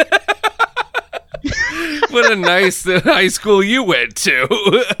 What a nice high school you went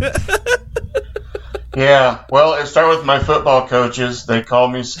to. Yeah, well, it started with my football coaches. They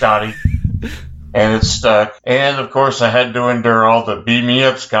called me Scotty, and it stuck. And, of course, I had to endure all the beat me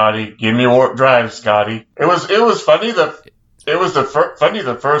up, Scotty, give me a warp drive, Scotty. It was funny It was funny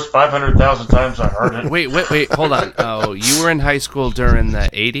the first 500,000 times I heard it. Wait, hold on. Oh, you were in high school during the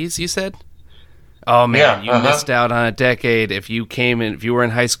 80s, you said? Oh, man, you missed out on a decade. If you were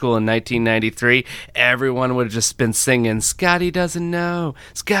in high school in 1993, everyone would have just been singing, Scotty doesn't know,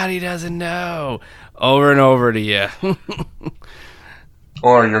 Scotty doesn't know, over and over to you.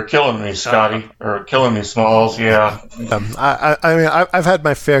 Or you're killing me, Scotty, or killing me, Smalls. Yeah. I've had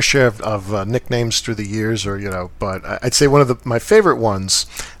my fair share of nicknames through the years, but I'd say one of my favorite ones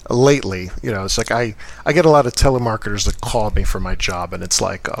lately, it's I get a lot of telemarketers that call me for my job, and it's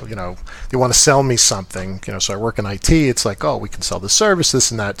they want to sell me something, so I work in IT. It's we can sell the service, this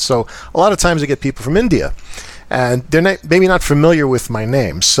and that. So a lot of times I get people from India. And they're maybe not familiar with my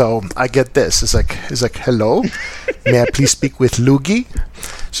name, so I get this. It's like, hello, may I please speak with Loogie?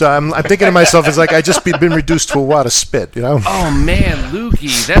 So I'm thinking to myself, it's I just been reduced to a wad of spit, Oh man,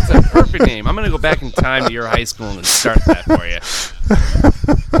 Loogie, that's a perfect name. I'm gonna go back in time to your high school and start that for you.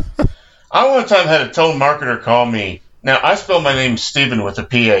 I one time had a telemarketer call me. Now I spell my name Stephen with a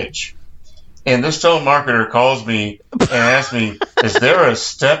PH, and this telemarketer calls me and asks me, "Is there a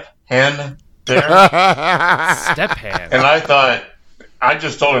step hen there?" Step hand. And I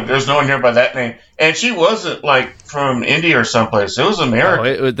just told her there's no one here by that name. And she wasn't from India or someplace. It was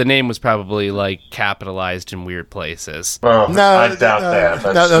American. The name was probably capitalized in weird places. Well, no, I doubt that.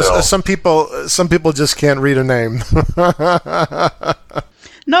 But no, some people just can't read a name.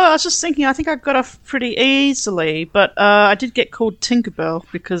 No, I was just thinking, I think I got off pretty easily, but I did get called Tinkerbell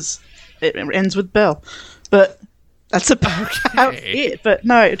because it ends with Bell. But that's about it. But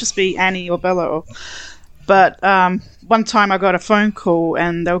no, it'd just be Annie or Bella. But one time I got a phone call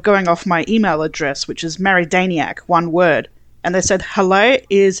and they were going off my email address, which is Mary Daniak, one word. And they said, "Hello,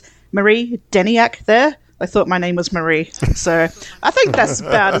 is Marie Daniak there?" I thought my name was Marie. So I think that's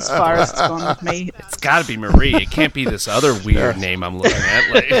about as far as it's gone with me. It's got to be Marie. It can't be this other weird name I'm looking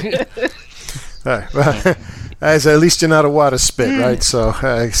at. At least you're not a wad of spit, right? So, like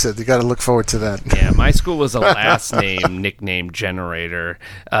I said, you got to look forward to that. Yeah, my school was a last name nickname generator.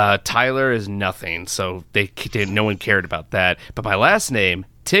 Tyler is nothing, so no one cared about that. But my last name,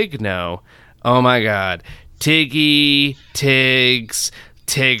 Tigno, oh my God. Tiggy, Tigs,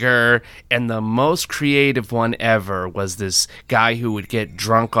 Tigger, and the most creative one ever was this guy who would get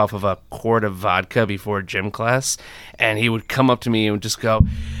drunk off of a quart of vodka before gym class, and he would come up to me and just go,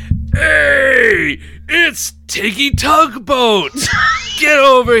 "Hey, it's Tiggy Tugboat! Get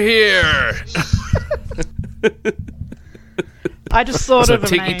over here!" I just thought So of a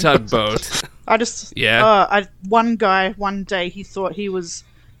Tiggy name. Tugboat. One guy, one day, he thought he was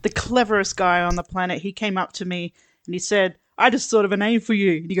the cleverest guy on the planet. He came up to me and he said, "I just thought of a name for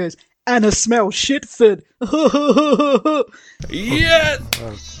you." And he goes, "Anna Smell Shitford." Yes!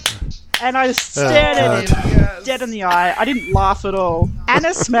 And I just stared at him dead in the eye. I didn't laugh at all.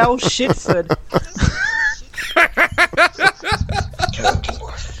 Anna Smell Shitford.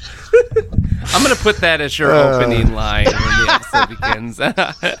 I'm going to put that as your opening line when the episode begins.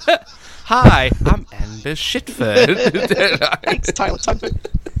 Hi, I'm Anna Shitford. Thanks, Tyler Tugboat.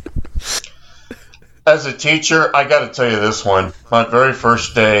 As a teacher, I got to tell you this one. My very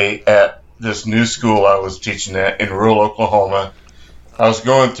first day at this new school I was teaching at in rural Oklahoma, I was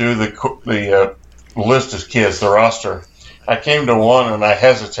going through the list of kids, the roster. I came to one and I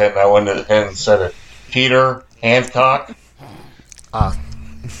hesitated and I went ahead and said it. Peter Hancock.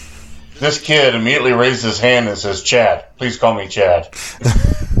 This kid immediately raised his hand and says, "Chad, please call me Chad."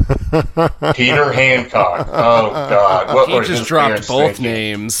 Peter Hancock. Oh, God. What He were just his dropped parents both thinking?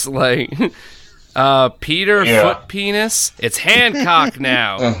 names. Like, Peter Foot Penis? It's Hancock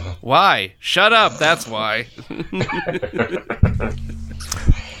now. Why? Shut up, that's why.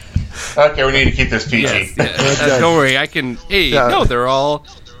 Okay, we need to keep this PG. Yes. Don't worry, I can... Hey, Yeah. no, they're all...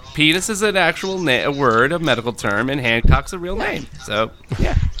 Penis is an actual a word, a medical term, and Hancock's a real name. So,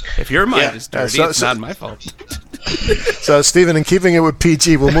 yeah. If your mind is dirty, it's not my fault. So, Stephen, in keeping it with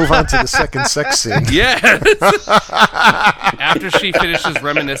PG, we'll move on to the second sex scene. Yes! After she finishes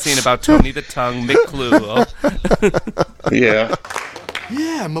reminiscing about Tony the Tongue McClue. Yeah.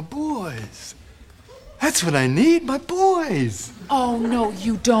 Yeah, my boys. That's what I need, my boys. Oh, no,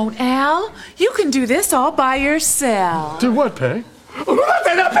 you don't, Al. You can do this all by yourself. Do what, Peg?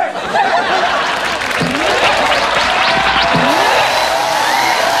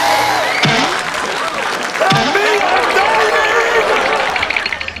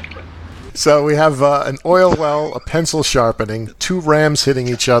 So we have an oil well, a pencil sharpening, two rams hitting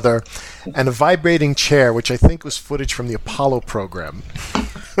each other, and a vibrating chair, which I think was footage from the Apollo program.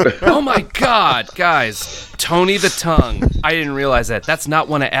 Oh my God, guys. Tony the Tongue. I didn't realize that. That's not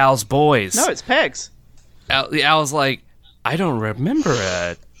one of Al's boys. No, it's Peg's. Al's like, I don't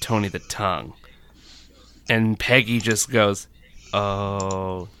remember Tony the Tongue. And Peggy just goes,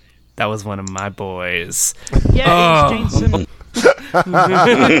 "Oh, that was one of my boys." Yeah, oh. it's Gene Simmons.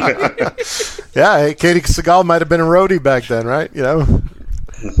 Yeah, hey, Katie Seagal might have been a roadie back then, right? You know?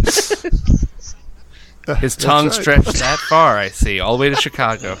 His tongue right. stretched that far, I see. All the way to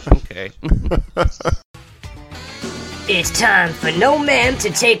Chicago. Okay. It's time for No Man to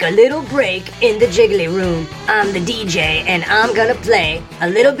take a little break in the Jiggly Room. I'm the DJ, and I'm gonna play a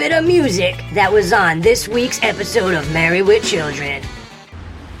little bit of music that was on this week's episode of Married with Children.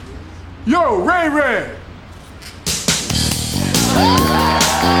 Yo, Ray Ray!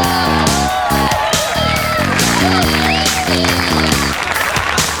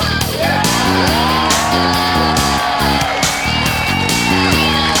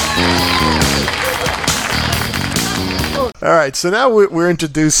 All right, so now we're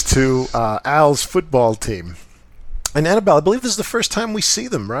introduced to Al's football team. And Annabelle, I believe this is the first time we see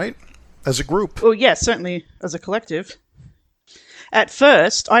them, right? As a group. Well, yeah, certainly as a collective. At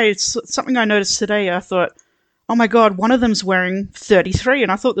first, something I noticed today, I thought, oh my God, one of them's wearing 33,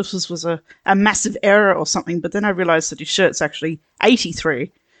 and I thought this was a massive error or something, but then I realized that his shirt's actually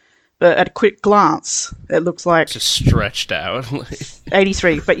 83. But at a quick glance, it looks like... Just stretched out.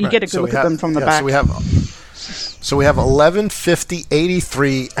 83, but you get a good look at them from the back. So we have 11, 50,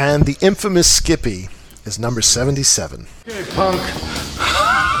 83, and the infamous Skippy is number 77. Okay, punk.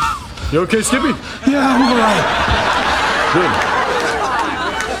 You okay, Skippy? Yeah, I'm all right. Good.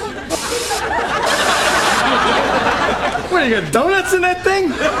 What, you got donuts in that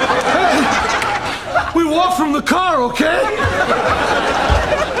thing? Hey, we walked from the car, okay?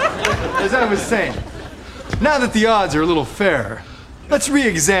 As I was saying, now that the odds are a little fairer, let's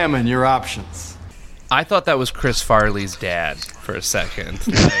re-examine your options. I thought that was Chris Farley's dad for a second.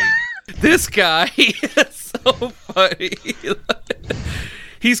 Like, this guy is so funny.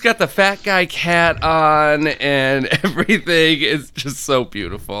 He's got the fat guy cat on, and everything is just so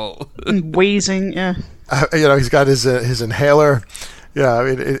beautiful. And wheezing, yeah. He's got his inhaler, Yeah, I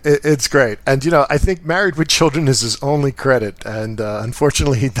mean, it's great. And, I think Married with Children is his only credit. And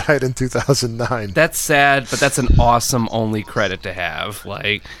unfortunately, he died in 2009. That's sad, but that's an awesome only credit to have.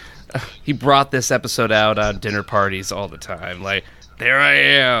 Like, he brought this episode out on dinner parties all the time. Like, there I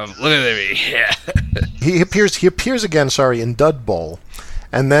am. Look at me. Yeah. He appears again, in Dud Bowl.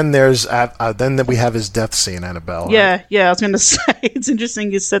 And then then we have his death scene, Annabelle. Yeah, I was going to say, it's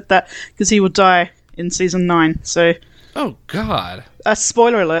interesting you said that, because he would die in season 9, so... Oh, God.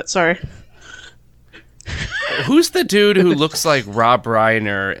 Spoiler alert, sorry. Who's the dude who looks like Rob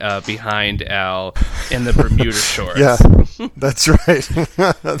Reiner behind Al in the Bermuda shorts? Yeah, that's right.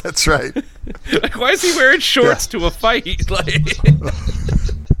 That's right. Like, why is he wearing shorts to a fight? Like...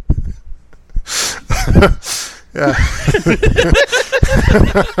 Yeah.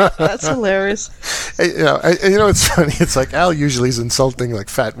 That's hilarious. Hey, it's funny. It's like Al usually is insulting like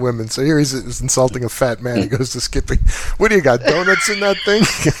fat women, so here he's insulting a fat man. He goes to Skippy. What do you got? Donuts in that thing?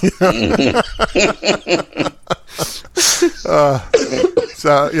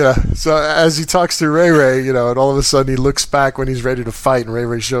 So as he talks to Ray Ray, and all of a sudden he looks back when he's ready to fight, and Ray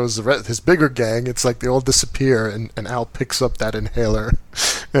Ray shows his bigger gang. It's like they all disappear, and Al picks up that inhaler.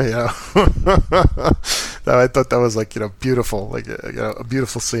 I thought that was beautiful, a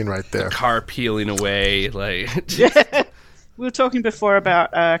beautiful scene right there. The car peeling away, like. Yeah. We were talking before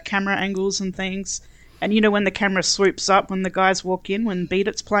about camera angles and things, and when the camera swoops up when the guys walk in when Beat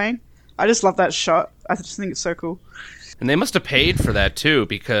It's playing, I just love that shot. I just think it's so cool. And they must have paid for that too,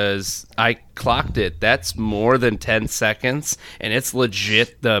 because I clocked it. That's more than 10 seconds, and it's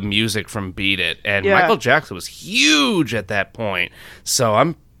legit the music from Beat It. And Michael Jackson was huge at that point,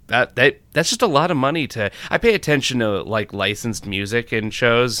 so that's just a lot of money to... I pay attention to, licensed music in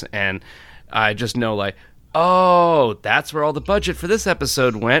shows, and I just know, oh, that's where all the budget for this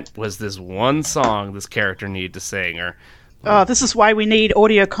episode went, was this one song this character needed to sing, or... Oh, this is why we need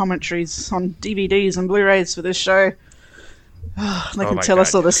audio commentaries on DVDs and Blu-rays for this show. They can tell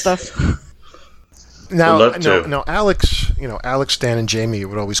us all this stuff. Now, Alex, Alex, Dan, and Jamie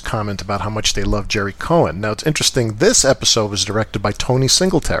would always comment about how much they love Jerry Cohen. Now, it's interesting. This episode was directed by Tony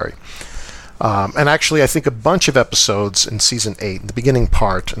Singletary. And actually, I think a bunch of episodes in season 8, the beginning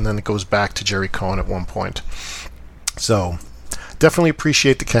part, and then it goes back to Jerry Cohen at one point. So, definitely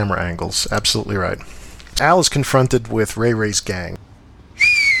appreciate the camera angles. Absolutely right. Al is confronted with Ray Ray's gang.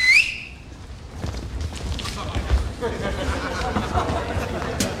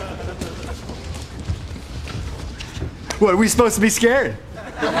 What, are we supposed to be scared?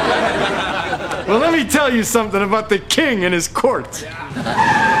 Well, let me tell you something about the king and his court.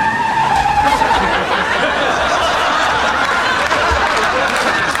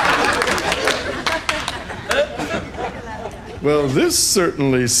 Well, this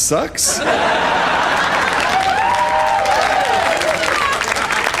certainly sucks.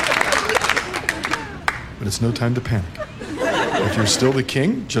 But it's no time to panic. If you're still the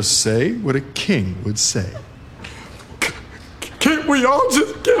king, just say what a king would say. Can't we all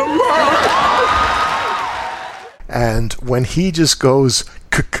just get along? And when he just goes,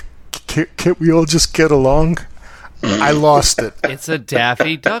 can't we all just get along? I lost it. It's a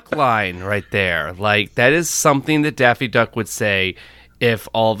Daffy Duck line right there. That is something that Daffy Duck would say if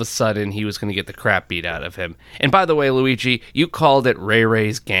all of a sudden he was going to get the crap beat out of him. And by the way, Luigi, you called it Ray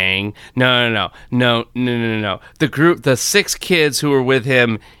Ray's gang. No. The group, the 6 kids who were with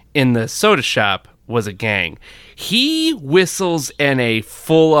him in the soda shop was a gang. He whistles and a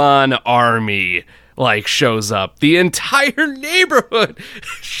full-on army shows up. The entire neighborhood.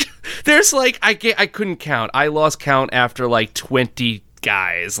 There's I couldn't count. I lost count after 20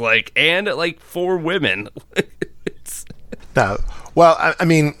 guys, and 4 women. Now, well, I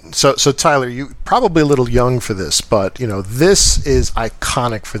mean, so Tyler, you probably a little young for this, but this is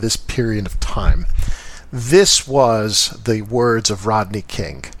iconic for this period of time. This was the words of Rodney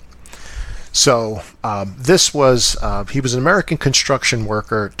King. So this was, he was an American construction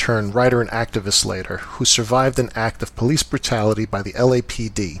worker turned writer and activist later who survived an act of police brutality by the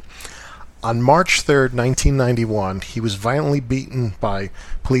LAPD. On March 3rd, 1991, he was violently beaten by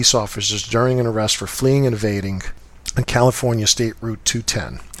police officers during an arrest for fleeing and evading on California State Route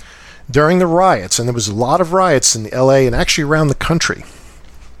 210. During the riots, and there was a lot of riots in LA and actually around the country,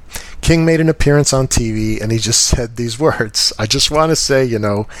 King made an appearance on TV, and he just said these words. I just want to say,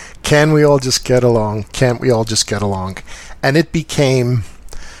 can we all just get along? Can't we all just get along? And it became,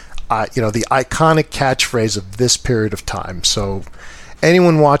 the iconic catchphrase of this period of time. So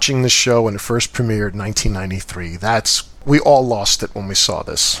anyone watching this show when it first premiered in 1993, we all lost it when we saw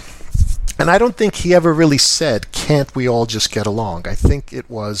this. And I don't think he ever really said, can't we all just get along? I think it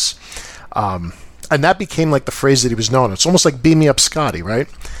was... And that became like the phrase that he was known. It's almost like "Beam me up, Scotty," right?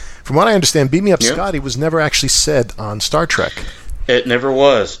 From what I understand, "Beam me up, Yep. Scotty" was never actually said on Star Trek. It never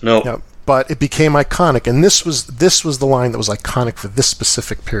was. No. Yeah, but it became iconic, and this was the line that was iconic for this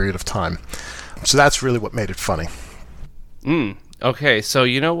specific period of time. So that's really what made it funny. Okay, so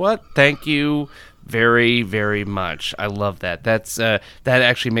you know what? Thank you very, very much. I love that. That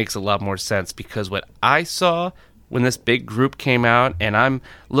actually makes a lot more sense, because what I saw when this big group came out, and I'm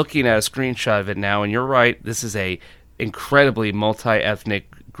looking at a screenshot of it now, and you're right, this is a incredibly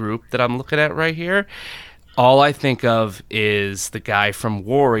multi-ethnic group that I'm looking at right here. All I think of is the guy from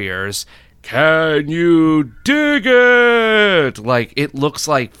Warriors. Can you dig it? Like, it looks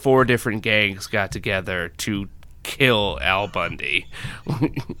like 4 different gangs got together to kill Al Bundy.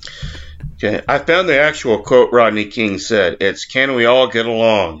 Okay, I found the actual quote Rodney King said. It's, "Can we all get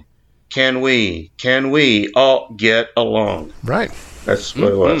along? Can we all get along?" Right. That's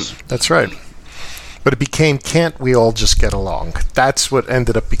what it was. That's right. But it became "Can't we all just get along?" That's what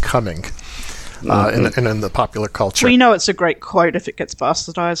ended up becoming in the popular culture. We know it's a great quote if it gets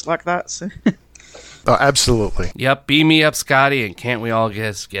bastardized like that. So. Oh, absolutely. Yep, beam me up, Scotty, and can't we all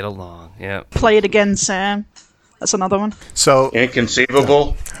get along? Yep. Play it again, Sam. That's another one. So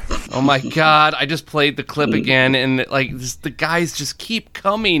Inconceivable. Oh my God! I just played the clip again, and the guys just keep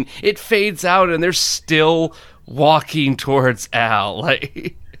coming. It fades out, and they're still walking towards Al.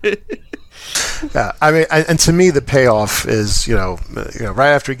 Like, yeah, I mean, and to me, the payoff is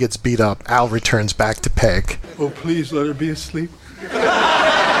right after he gets beat up, Al returns back to Peg. Oh, please let her be asleep.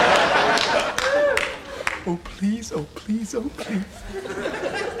 Oh, please, oh, please, oh, please.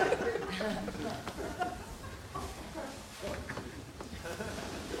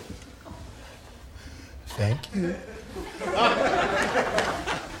 Thank you.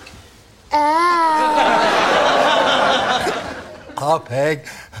 Oh, Peg,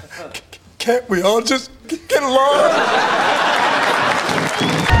 can't we all just get along?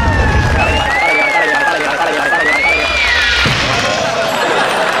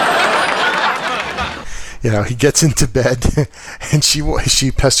 He gets into bed, and she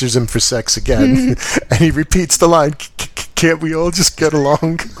pesters him for sex again, and he repeats the line, "Can't we all just get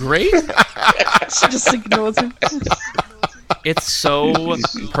along?" Great. She just ignores him. It's so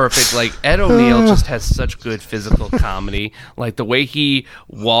perfect. Like, Ed O'Neill just has such good physical comedy. Like, the way he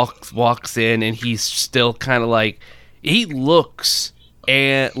walks in, and he's still kind of like, he looks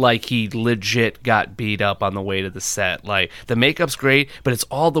and like he legit got beat up on the way to the set. Like, the makeup's great, but it's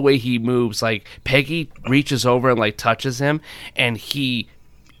all the way he moves. Like, Peggy reaches over and like touches him, and he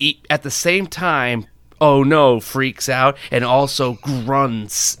at the same time, oh no, freaks out, and also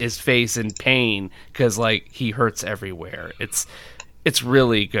grunts his face in pain because like he hurts everywhere. It's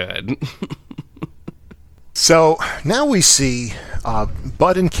really good. So now we see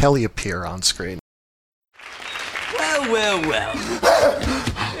Bud and Kelly appear on screen. Well.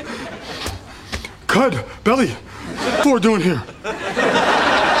 Cud, Belly, what are we doing here?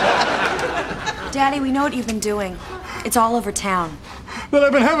 Daddy, we know what you've been doing. It's all over town. That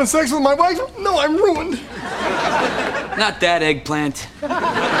I've been having sex with my wife? No, I'm ruined. Not that, Eggplant.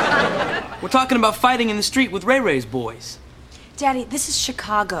 We're talking about fighting in the street with Ray Ray's boys. Daddy, this is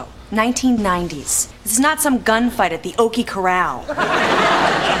Chicago, 1990s. This is not some gunfight at the Okie Corral.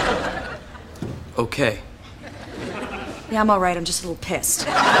 Okay. Yeah, I'm all right. I'm just a little pissed.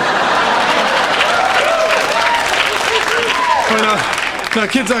 Now,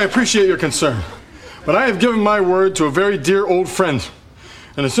 kids, I appreciate your concern, but I have given my word to a very dear old friend.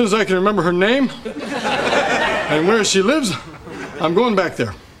 And as soon as I can remember her name and where she lives, I'm going back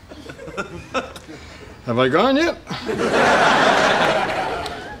there. Have I gone yet?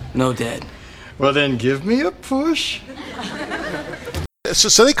 No, Dad. Well, then give me a push.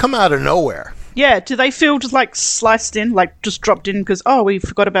 So they come out of nowhere. Yeah, do they feel just like sliced in, like just dropped in because, oh, we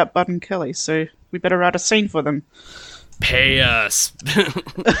forgot about Bud and Kelly, so we better write a scene for them? Pay us.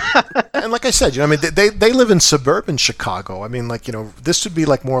 And like I said, I mean, they live in suburban Chicago. I mean, like, this would be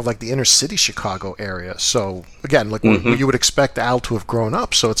like more of like the inner city Chicago area. So again, like where you would expect Al to have grown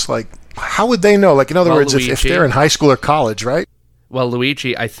up. So it's like, how would they know? Like, in other words, if they're in high school or college, right? Well,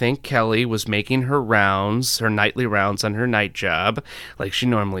 Luigi, I think Kelly was making her nightly rounds on her night job, like she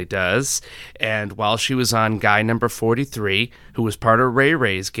normally does. And while she was on guy number 43, who was part of Ray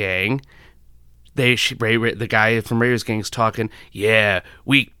Ray's gang, the guy from Ray Ray's gang is talking, yeah,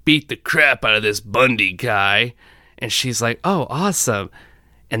 we beat the crap out of this Bundy guy. And she's like, oh, awesome.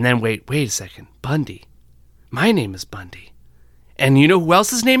 And then wait a second. Bundy. My name is Bundy. And you know who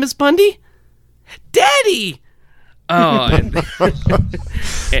else's name is Bundy? Daddy! Oh,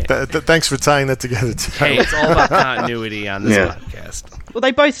 thanks for tying that together. Hey, it's all about continuity on this Yeah. podcast. Well,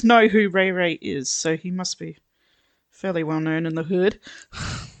 they both know who Ray Ray is, so he must be fairly well known in the hood.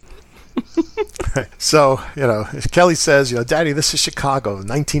 So, Kelly says, Daddy, this is Chicago,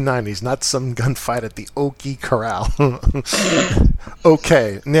 1990s, not some gunfight at the Okie Corral.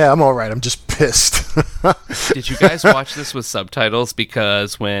 Okay. Yeah, I'm all right. I'm just pissed. Did you guys watch this with subtitles?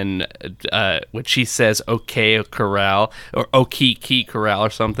 Because when she says "Okay Corral" or "Okie Corral" or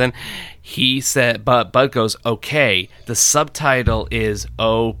something, he said, but Bud goes "Okay." The subtitle is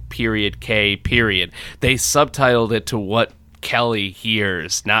O.K. They subtitled it to what Kelly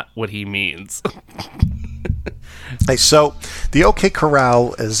hears, not what he means. Hey, so the OK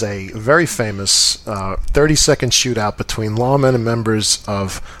Corral is a very famous 30-second shootout between lawmen and members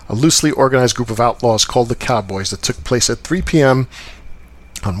of a loosely organized group of outlaws called the Cowboys that took place at 3 p.m.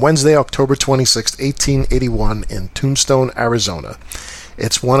 on Wednesday, October 26, 1881 in Tombstone, Arizona.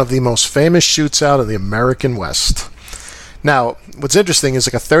 It's one of the most famous shoots out of the American West. Now, what's interesting is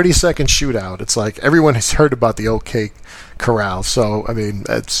like a 30-second shootout. It's like everyone has heard about the OK Corral, so, I mean,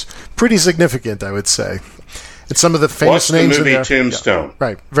 it's pretty significant, I would say. It's some of the famous names in there. Watch the movie Tombstone. Yeah,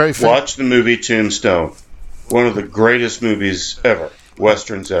 right, very famous. Watch the movie Tombstone. One of the greatest movies ever,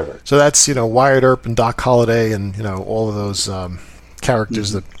 westerns ever. So that's, Wyatt Earp and Doc Holliday and, all of those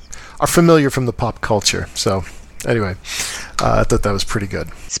characters that are familiar from the pop culture. So, anyway, I thought that was pretty good.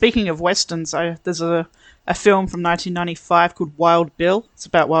 Speaking of westerns, there's a film from 1995 called Wild Bill. It's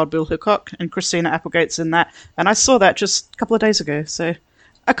about Wild Bill Hickok, and Christina Applegate's in that. And I saw that just a couple of days ago. So,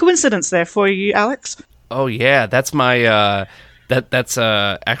 a coincidence there for you, Alex. Oh yeah, that's my that's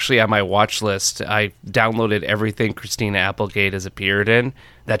actually on my watch list. I downloaded everything Christina Applegate has appeared in.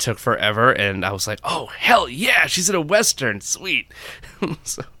 That took forever, and I was like, oh hell yeah, she's in a western, sweet.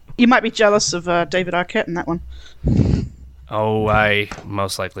 So. You might be jealous of David Arquette in that one. Oh, I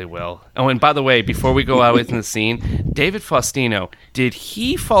most likely will. Oh, and by the way, before we go out in the scene, David Faustino, did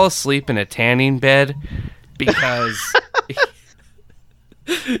he fall asleep in a tanning bed? Because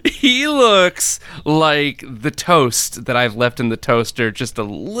he looks like the toast that I've left in the toaster just a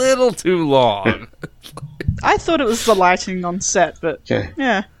little too long. I thought it was the lighting on set, but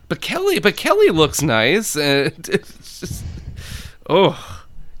yeah. But Kelly looks nice. It's just,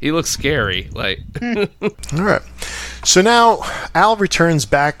 he looks scary. Like, all right. So now Al returns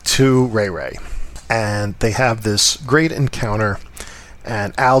back to Ray Ray, and they have this great encounter,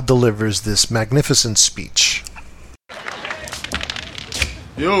 and Al delivers this magnificent speech.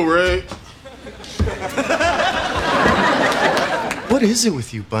 Yo, Ray. What is it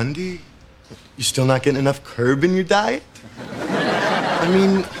with you, Bundy? You still not getting enough curb in your diet? I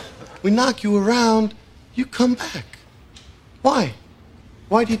mean, we knock you around, you come back. Why?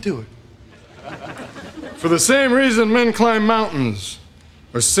 Why do you do it? For the same reason men climb mountains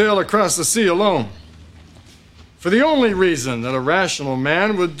or sail across the sea alone. For the only reason that a rational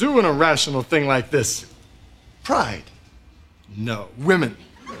man would do an irrational thing like this. Pride. No, women.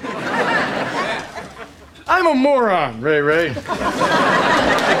 I'm a moron, Ray Ray.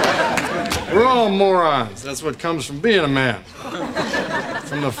 We're all morons. That's what comes from being a man.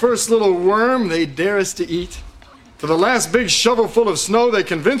 From the first little worm they dare us to eat, to the last big shovelful of snow they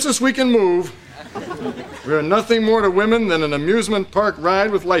convince us we can move, we're nothing more to women than an amusement park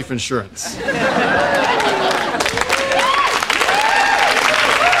ride with life insurance.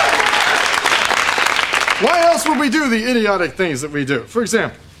 Why else would we do the idiotic things that we do? For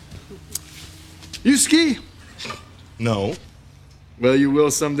example, you ski? No. Well, you will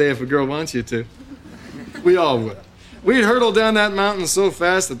someday if a girl wants you to. We all would. We'd hurtle down that mountain so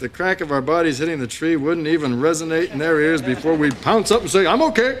fast that the crack of our bodies hitting the tree wouldn't even resonate in their ears before we'd pounce up and say, I'm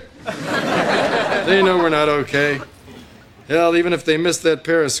okay. They know we're not okay. Hell, even if they missed that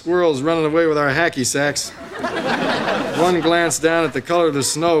pair of squirrels running away with our hacky sacks, one glance down at the color of the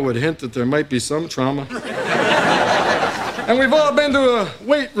snow would hint that there might be some trauma. And we've all been to a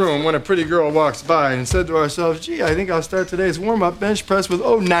weight room when a pretty girl walks by and said to ourselves, gee, I think I'll start today's warm-up bench press with,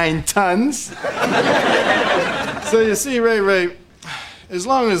 9 tons. So you see, Ray, as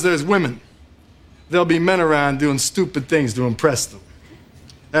long as there's women, there'll be men around doing stupid things to impress them.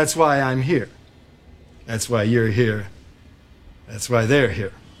 That's why I'm here. That's why you're here. That's why they're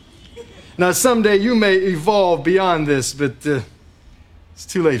here. Now, someday you may evolve beyond this, but it's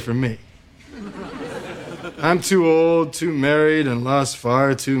too late for me. I'm too old, too married, and lost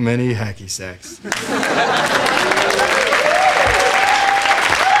far too many hacky sacks.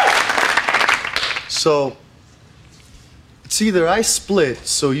 So, it's either I split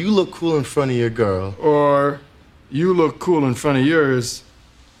so you look cool in front of your girl, or you look cool in front of yours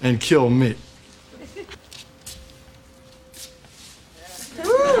and kill me.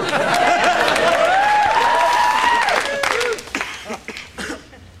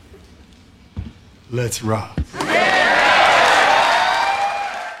 Let's rock.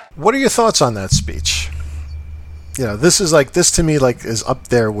 What are your thoughts on that speech? You know, this to me is up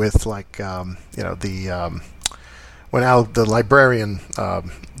there with when Al, the librarian,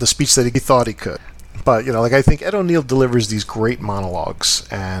 the speech that he thought he could. But, I think Ed O'Neill delivers these great monologues,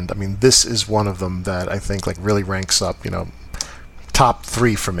 and, I mean, this is one of them that I think, really ranks up, top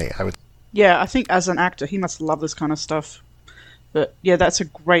 3 for me. Yeah, I think as an actor, he must love this kind of stuff. But, yeah, that's a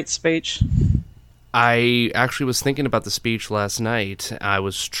great speech. I actually was thinking about the speech last night. I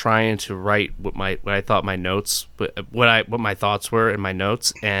was trying to write what I thought my notes, what my thoughts were in my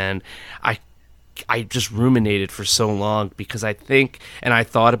notes, and I just ruminated for so long because I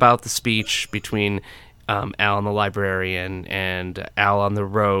thought about the speech between Al and the librarian and Al on the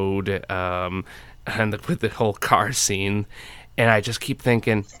road with the whole car scene, and I just keep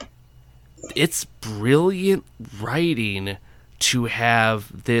thinking it's brilliant writing to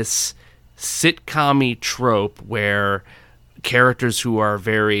have this sitcom-y trope where characters who are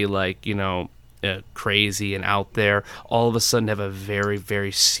very crazy and out there all of a sudden have a very,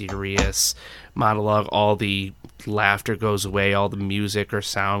 very serious monologue. All the laughter goes away, all the music or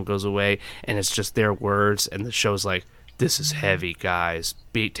sound goes away, and it's just their words, and the show's like, this is heavy, guys,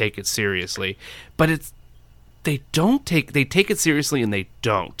 take it seriously. But they take it seriously, and they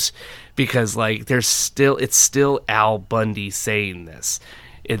don't, because it's still Al Bundy saying this.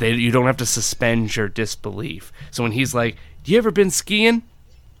 You don't have to suspend your disbelief. So when he's like, you ever been skiing?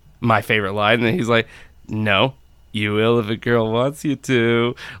 My favorite line, and then he's like, no, you will if a girl wants you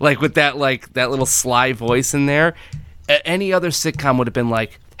to. With that little sly voice in there. Any other sitcom would have been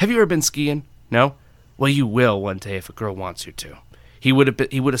like, have you ever been skiing? No? Well, you will one day if a girl wants you to. He would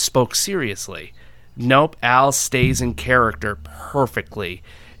have spoke seriously. Nope, Al stays in character perfectly,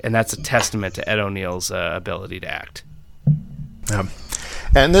 and that's a testament to Ed O'Neill's ability to act.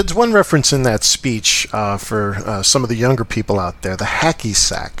 And there's one reference in that speech for some of the younger people out there, the hacky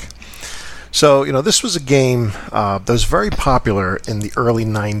sack. So, this was a game that was very popular in the early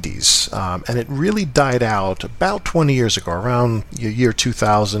 90s, and it really died out about 20 years ago, around the year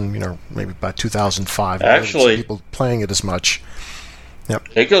 2000, maybe about 2005. Actually, people playing it as much. Yep.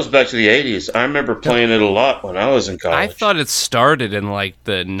 It goes back to the 80s. I remember playing it a lot when I was in college. I thought it started in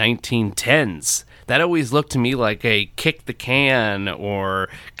the 1910s. That always looked to me like a kick the can or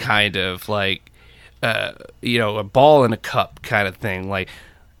kind of a ball in a cup kind of thing.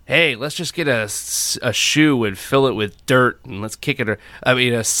 Hey, let's just get a shoe and fill it with dirt and let's kick it.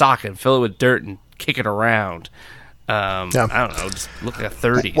 A sock and fill it with dirt and kick it around. I don't know, just look like a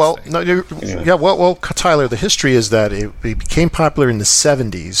 30s. Well, no, Tyler, the history is that it became popular in the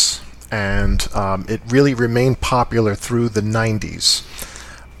 70s, and it really remained popular through the 90s.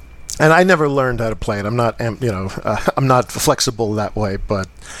 And I never learned how to play it. I'm not flexible that way, but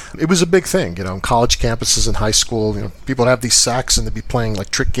it was a big thing, in college campuses and high school. People would have these sacks and they'd be playing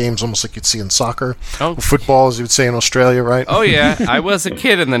trick games, almost like you'd see in soccer. Oh. Or football, as you would say in Australia, right? Oh yeah, I was a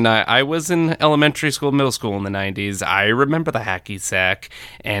kid I was in elementary school, middle school in the 90s. I remember the hacky sack,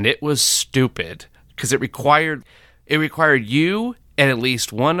 and it was stupid because it required you and at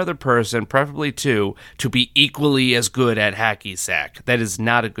least one other person, preferably two, to be equally as good at hacky sack. That is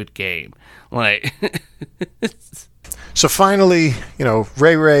not a good game. So finally,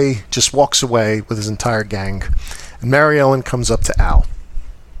 Ray Ray just walks away with his entire gang, and Mary Ellen comes up to Al.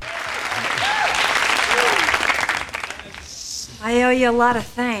 I owe you a lot of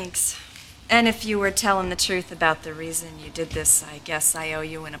thanks. And if you were telling the truth about the reason you did this, I guess I owe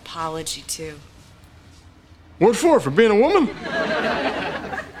you an apology, too. What for? For being a woman?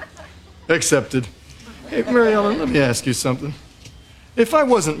 Accepted. Hey, Mary Ellen, let me ask you something. If I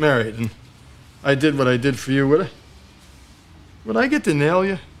wasn't married and I did what I did for you, would I get to nail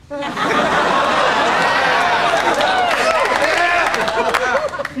you?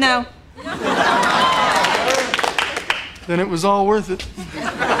 No. Then it was all worth it.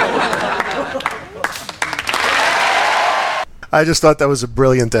 I just thought that was a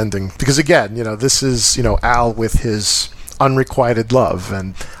brilliant ending because, again, this is, Al with his unrequited love,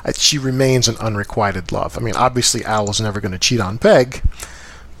 and she remains an unrequited love. I mean, obviously Al was never going to cheat on Peg,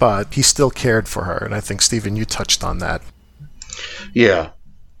 but he still cared for her, and I think, Stephen, you touched on that. Yeah,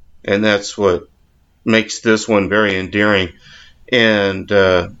 and that's what makes this one very endearing, and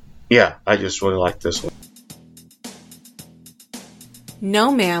I just really like this one.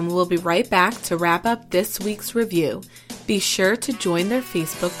 No Ma'am will be right back to wrap up this week's review. Be sure to join their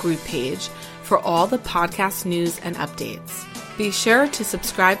Facebook group page for all the podcast news and updates. Be sure to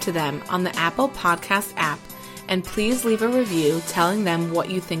subscribe to them on the Apple Podcast app, and please leave a review telling them what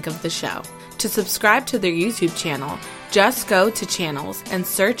you think of the show. To subscribe to their YouTube channel, Just go to channels and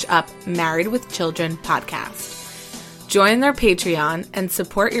search up Married with Children podcast. Join their Patreon and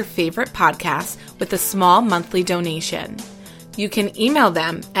support your favorite podcast with a small monthly donation. You can email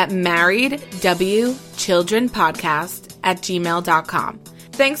them at marriedwchildrenpodcast@gmail.com.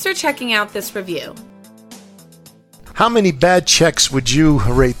 Thanks for checking out this review. How many bad checks would you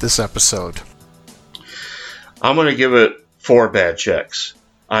rate this episode? I'm going to give it 4 bad checks.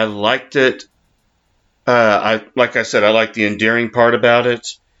 I liked it. Like I said, I liked the endearing part about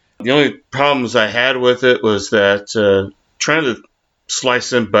it. The only problems I had with it was that trying to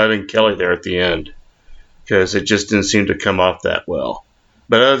slice in Bud and Kelly there at the end, because it just didn't seem to come off that well.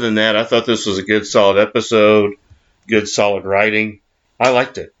 But other than that, I thought this was a good, solid episode, good, solid writing. I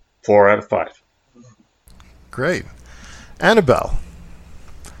liked it. 4 out of 5. Great. Annabelle,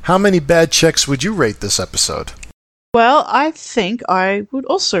 how many bad checks would you rate this episode? Well, I think I would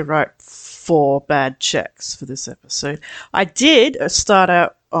also write 4 bad checks for this episode. I did start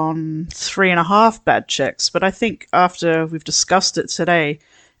out on 3.5 bad checks, but I think after we've discussed it today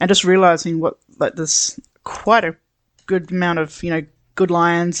and just realizing there's quite a good amount of, good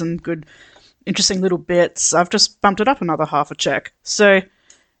lines and good, interesting little bits, I've just bumped it up another half a check. So,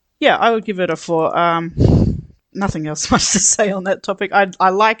 yeah, I would give it a 4. Nothing else much to say on that topic. I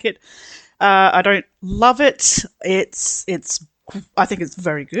like it. I don't love it. I think it's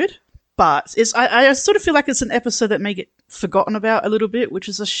very good, but I sort of feel like it's an episode that may get forgotten about a little bit, which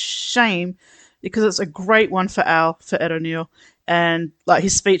is a shame because it's a great one for Al, for Ed O'Neill, and like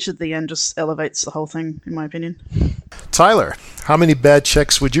his speech at the end just elevates the whole thing, in my opinion. Tyler, how many bad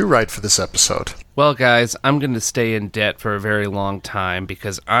checks would you write for this episode? Well, guys, I'm going to stay in debt for a very long time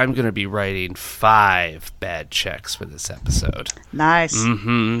because I'm going to be writing 5 bad checks for this episode. Nice.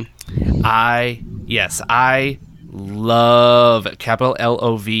 I love, capital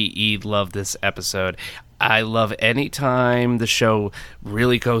L-O-V-E, love this episode. I love any time the show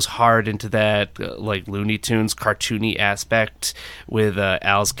really goes hard into that like Looney Tunes cartoony aspect with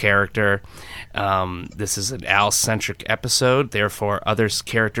Al's character. This is an Al-centric episode, therefore other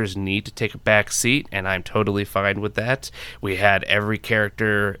characters need to take a back seat, and I'm totally fine with that. We had every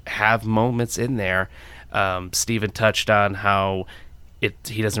character have moments in there. Steven touched on how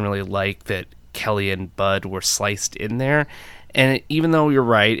he doesn't really like that Kelly and Bud were sliced in there. And even though you're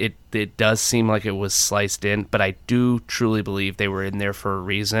right, it does seem like it was sliced in, but I do truly believe they were in there for a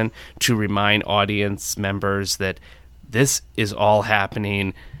reason, to remind audience members that this is all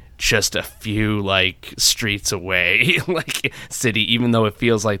happening just a few streets away, like city, even though it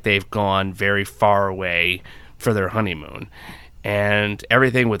feels like they've gone very far away for their honeymoon. And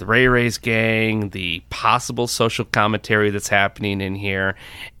everything with Ray Ray's gang, the possible social commentary that's happening in here,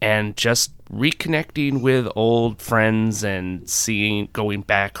 and just reconnecting with old friends and going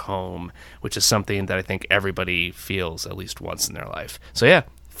back home, which is something that I think everybody feels at least once in their life. So yeah,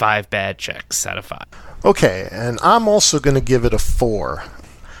 5 bad checks out of 5. Okay, and I'm also going to give it a 4.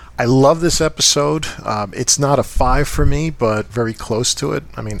 I love this episode. It's not a 5 for me, but very close to it.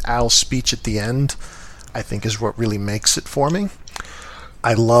 I mean, Al's speech at the end, I think, is what really makes it for me.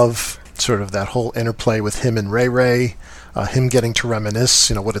 I love sort of that whole interplay with him and Ray Ray, him getting to reminisce,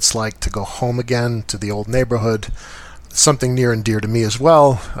 what it's like to go home again to the old neighborhood. Something near and dear to me as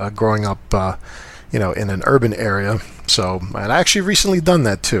well, growing up, in an urban area. So, and I actually recently done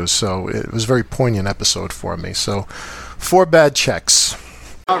that too, so it was a very poignant episode for me. So, 4 bad checks.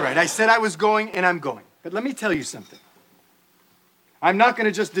 All right, I said I was going, and I'm going. But let me tell you something. I'm not going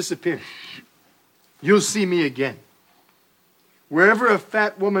to just disappear. You'll see me again. Wherever a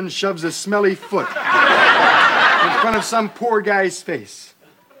fat woman shoves a smelly foot in front of some poor guy's face,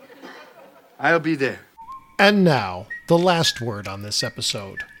 I'll be there. And now, the last word on this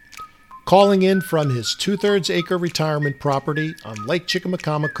episode. Calling in from his 2/3 acre retirement property on Lake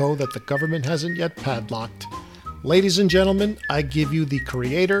Chickamaucomico that the government hasn't yet padlocked. Ladies and gentlemen, I give you the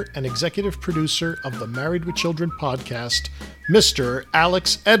creator and executive producer of the Married with Children podcast, Mr.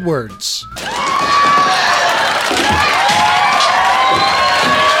 Alex Edwards.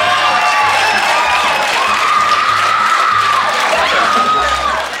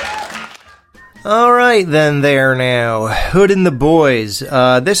 All right, then there now. Hood and the Boys.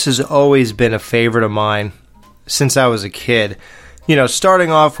 This has always been a favorite of mine since I was a kid.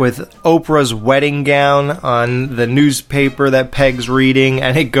 Starting off with Oprah's wedding gown on the newspaper that Peg's reading,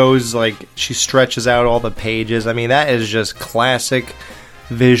 and it goes she stretches out all the pages. I mean, that is just classic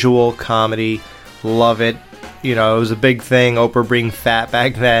visual comedy. Love it. It was a big thing, Oprah being fat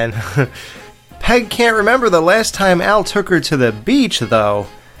back then. Peg can't remember the last time Al took her to the beach, though.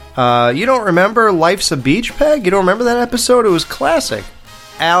 You don't remember Life's a Beach, Peg? You don't remember that episode? It was classic.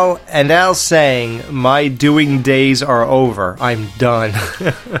 Al saying, "My doing days are over. I'm done."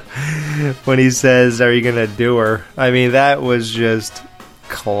 When he says, "Are you gonna do her?" I mean, that was just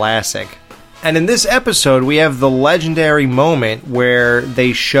classic. And in this episode, we have the legendary moment where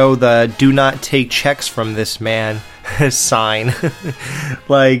they show the "Do not take checks from this man" sign.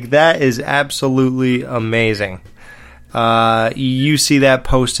 Like, that is absolutely amazing. You see that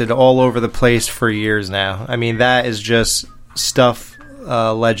posted all over the place for years now. I mean, that is just stuff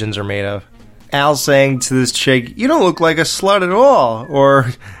legends are made of. Al saying to this chick, "You don't look like a slut at all,"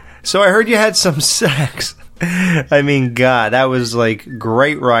 or, "So I heard you had some sex." I mean, God, that was like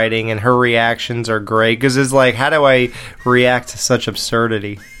great writing, and her reactions are great, because it's like, how do I react to such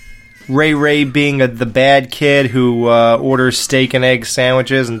absurdity? Ray being the bad kid who orders steak and egg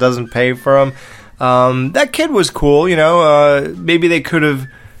sandwiches and doesn't pay for them. That kid was cool, you know. Maybe they could have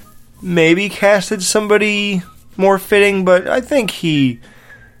casted somebody more fitting, but I think he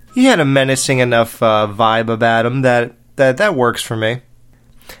had a menacing enough vibe about him that works for me.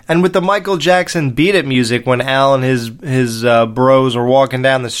 And with the Michael Jackson Beat It music, when Al and his bros were walking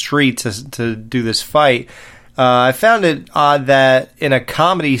down the street to do this fight, I found it odd that in a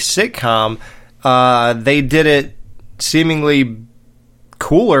comedy sitcom, they did it seemingly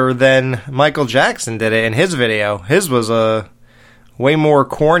cooler than Michael Jackson did it in his video. His was way more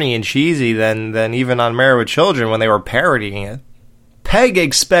corny and cheesy than even on Married with Children when they were parodying it. Peg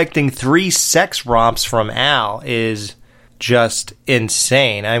expecting 3 sex romps from Al is just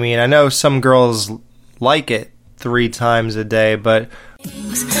insane. I mean, I know some girls like it 3 times a day, but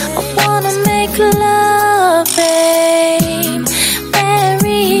I wanna make love, babe,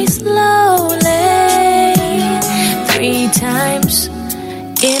 very slowly, 3 times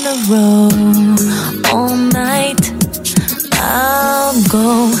in a row, all night, I'll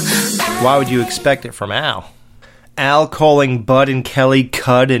go. Why would you expect it from Al? Al calling Bud and Kelly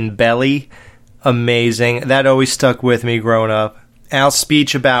Cud and Belly. Amazing. That always stuck with me growing up. Al's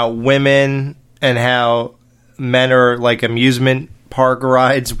speech about women and how men are like amusement park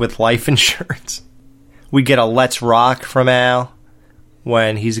rides with life insurance. We get a "Let's Rock" from Al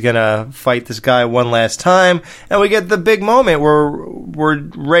when he's gonna fight this guy one last time, and we get the big moment where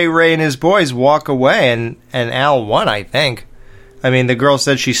Ray and his boys walk away, and Al won, I think. I mean, the girl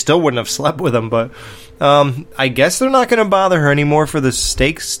said she still wouldn't have slept with him, but I guess they're not going to bother her anymore for the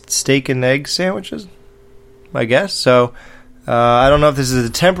steak and egg sandwiches, I guess. So I don't know if this is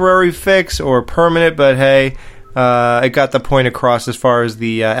a temporary fix or permanent, but hey, it got the point across as far as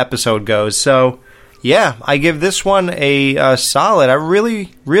the episode goes. So yeah, I give this one a solid. I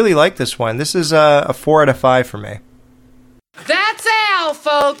really, really like this one. This is a 4 out of 5 for me. That's Al,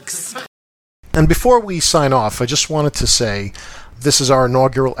 folks. And before we sign off, I just wanted to say this is our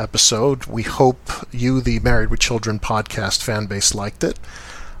inaugural episode. We hope you, the Married with Children podcast fan base, liked it.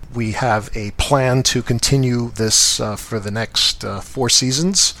 We have a plan to continue this for the next 4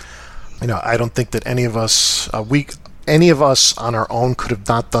 seasons. You know, I don't think that any of us on our own could have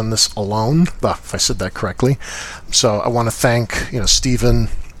not done this alone. Well, if I said that correctly. So I want to thank, Stephen,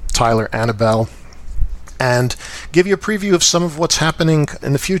 Tyler, Annabelle, and give you a preview of some of what's happening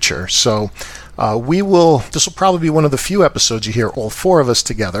in the future. So this will probably be one of the few episodes you hear all 4 of us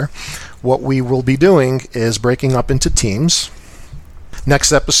together. What we will be doing is breaking up into teams.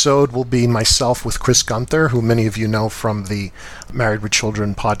 Next episode will be myself with Chris Gunther, who many of you know from the Married with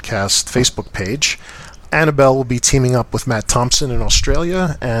Children podcast Facebook page. Annabelle will be teaming up with Matt Thompson in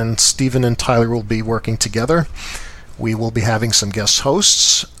Australia, and Stephen and Tyler will be working together. We will be having some guest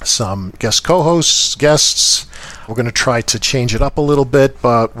hosts, some guest co-hosts, guests. We're going to try to change it up a little bit,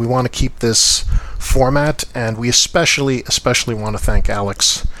 but we want to keep this format, and we especially want to thank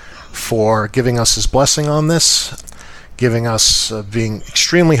Alex for giving us his blessing on this, giving us being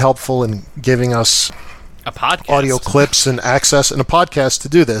extremely helpful and giving us a podcast, audio clips and access and a podcast to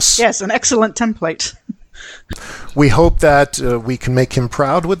do this. Yes, an excellent template. We hope that we can make him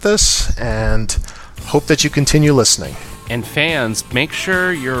proud with this, and hope that you continue listening. And fans, make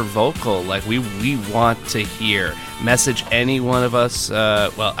sure you're vocal. Like, we want to hear. Message any one of us.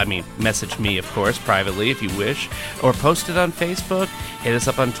 Message me, of course, privately if you wish. Or post it on Facebook. Hit us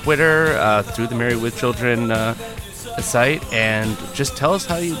up on Twitter through the Married with Children site. And just tell us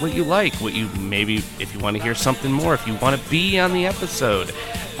what you like. Maybe if you want to hear something more. If you want to be on the episode.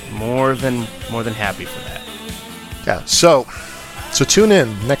 More than happy for that. Yeah, so tune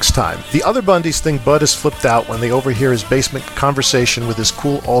in next time. The other Bundys think Bud is flipped out when they overhear his basement conversation with his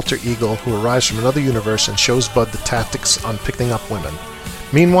cool alter ego who arrives from another universe and shows Bud the tactics on picking up women.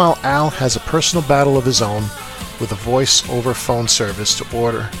 Meanwhile, Al has a personal battle of his own with a voice-over phone service to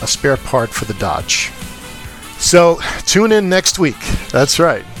order a spare part for the Dodge. So tune in next week. That's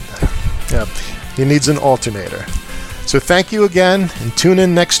right. Yeah, he needs an alternator. So thank you again, and tune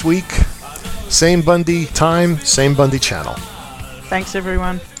in next week. Same Bundy time, same Bundy channel. Thanks,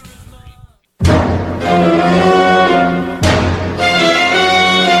 everyone.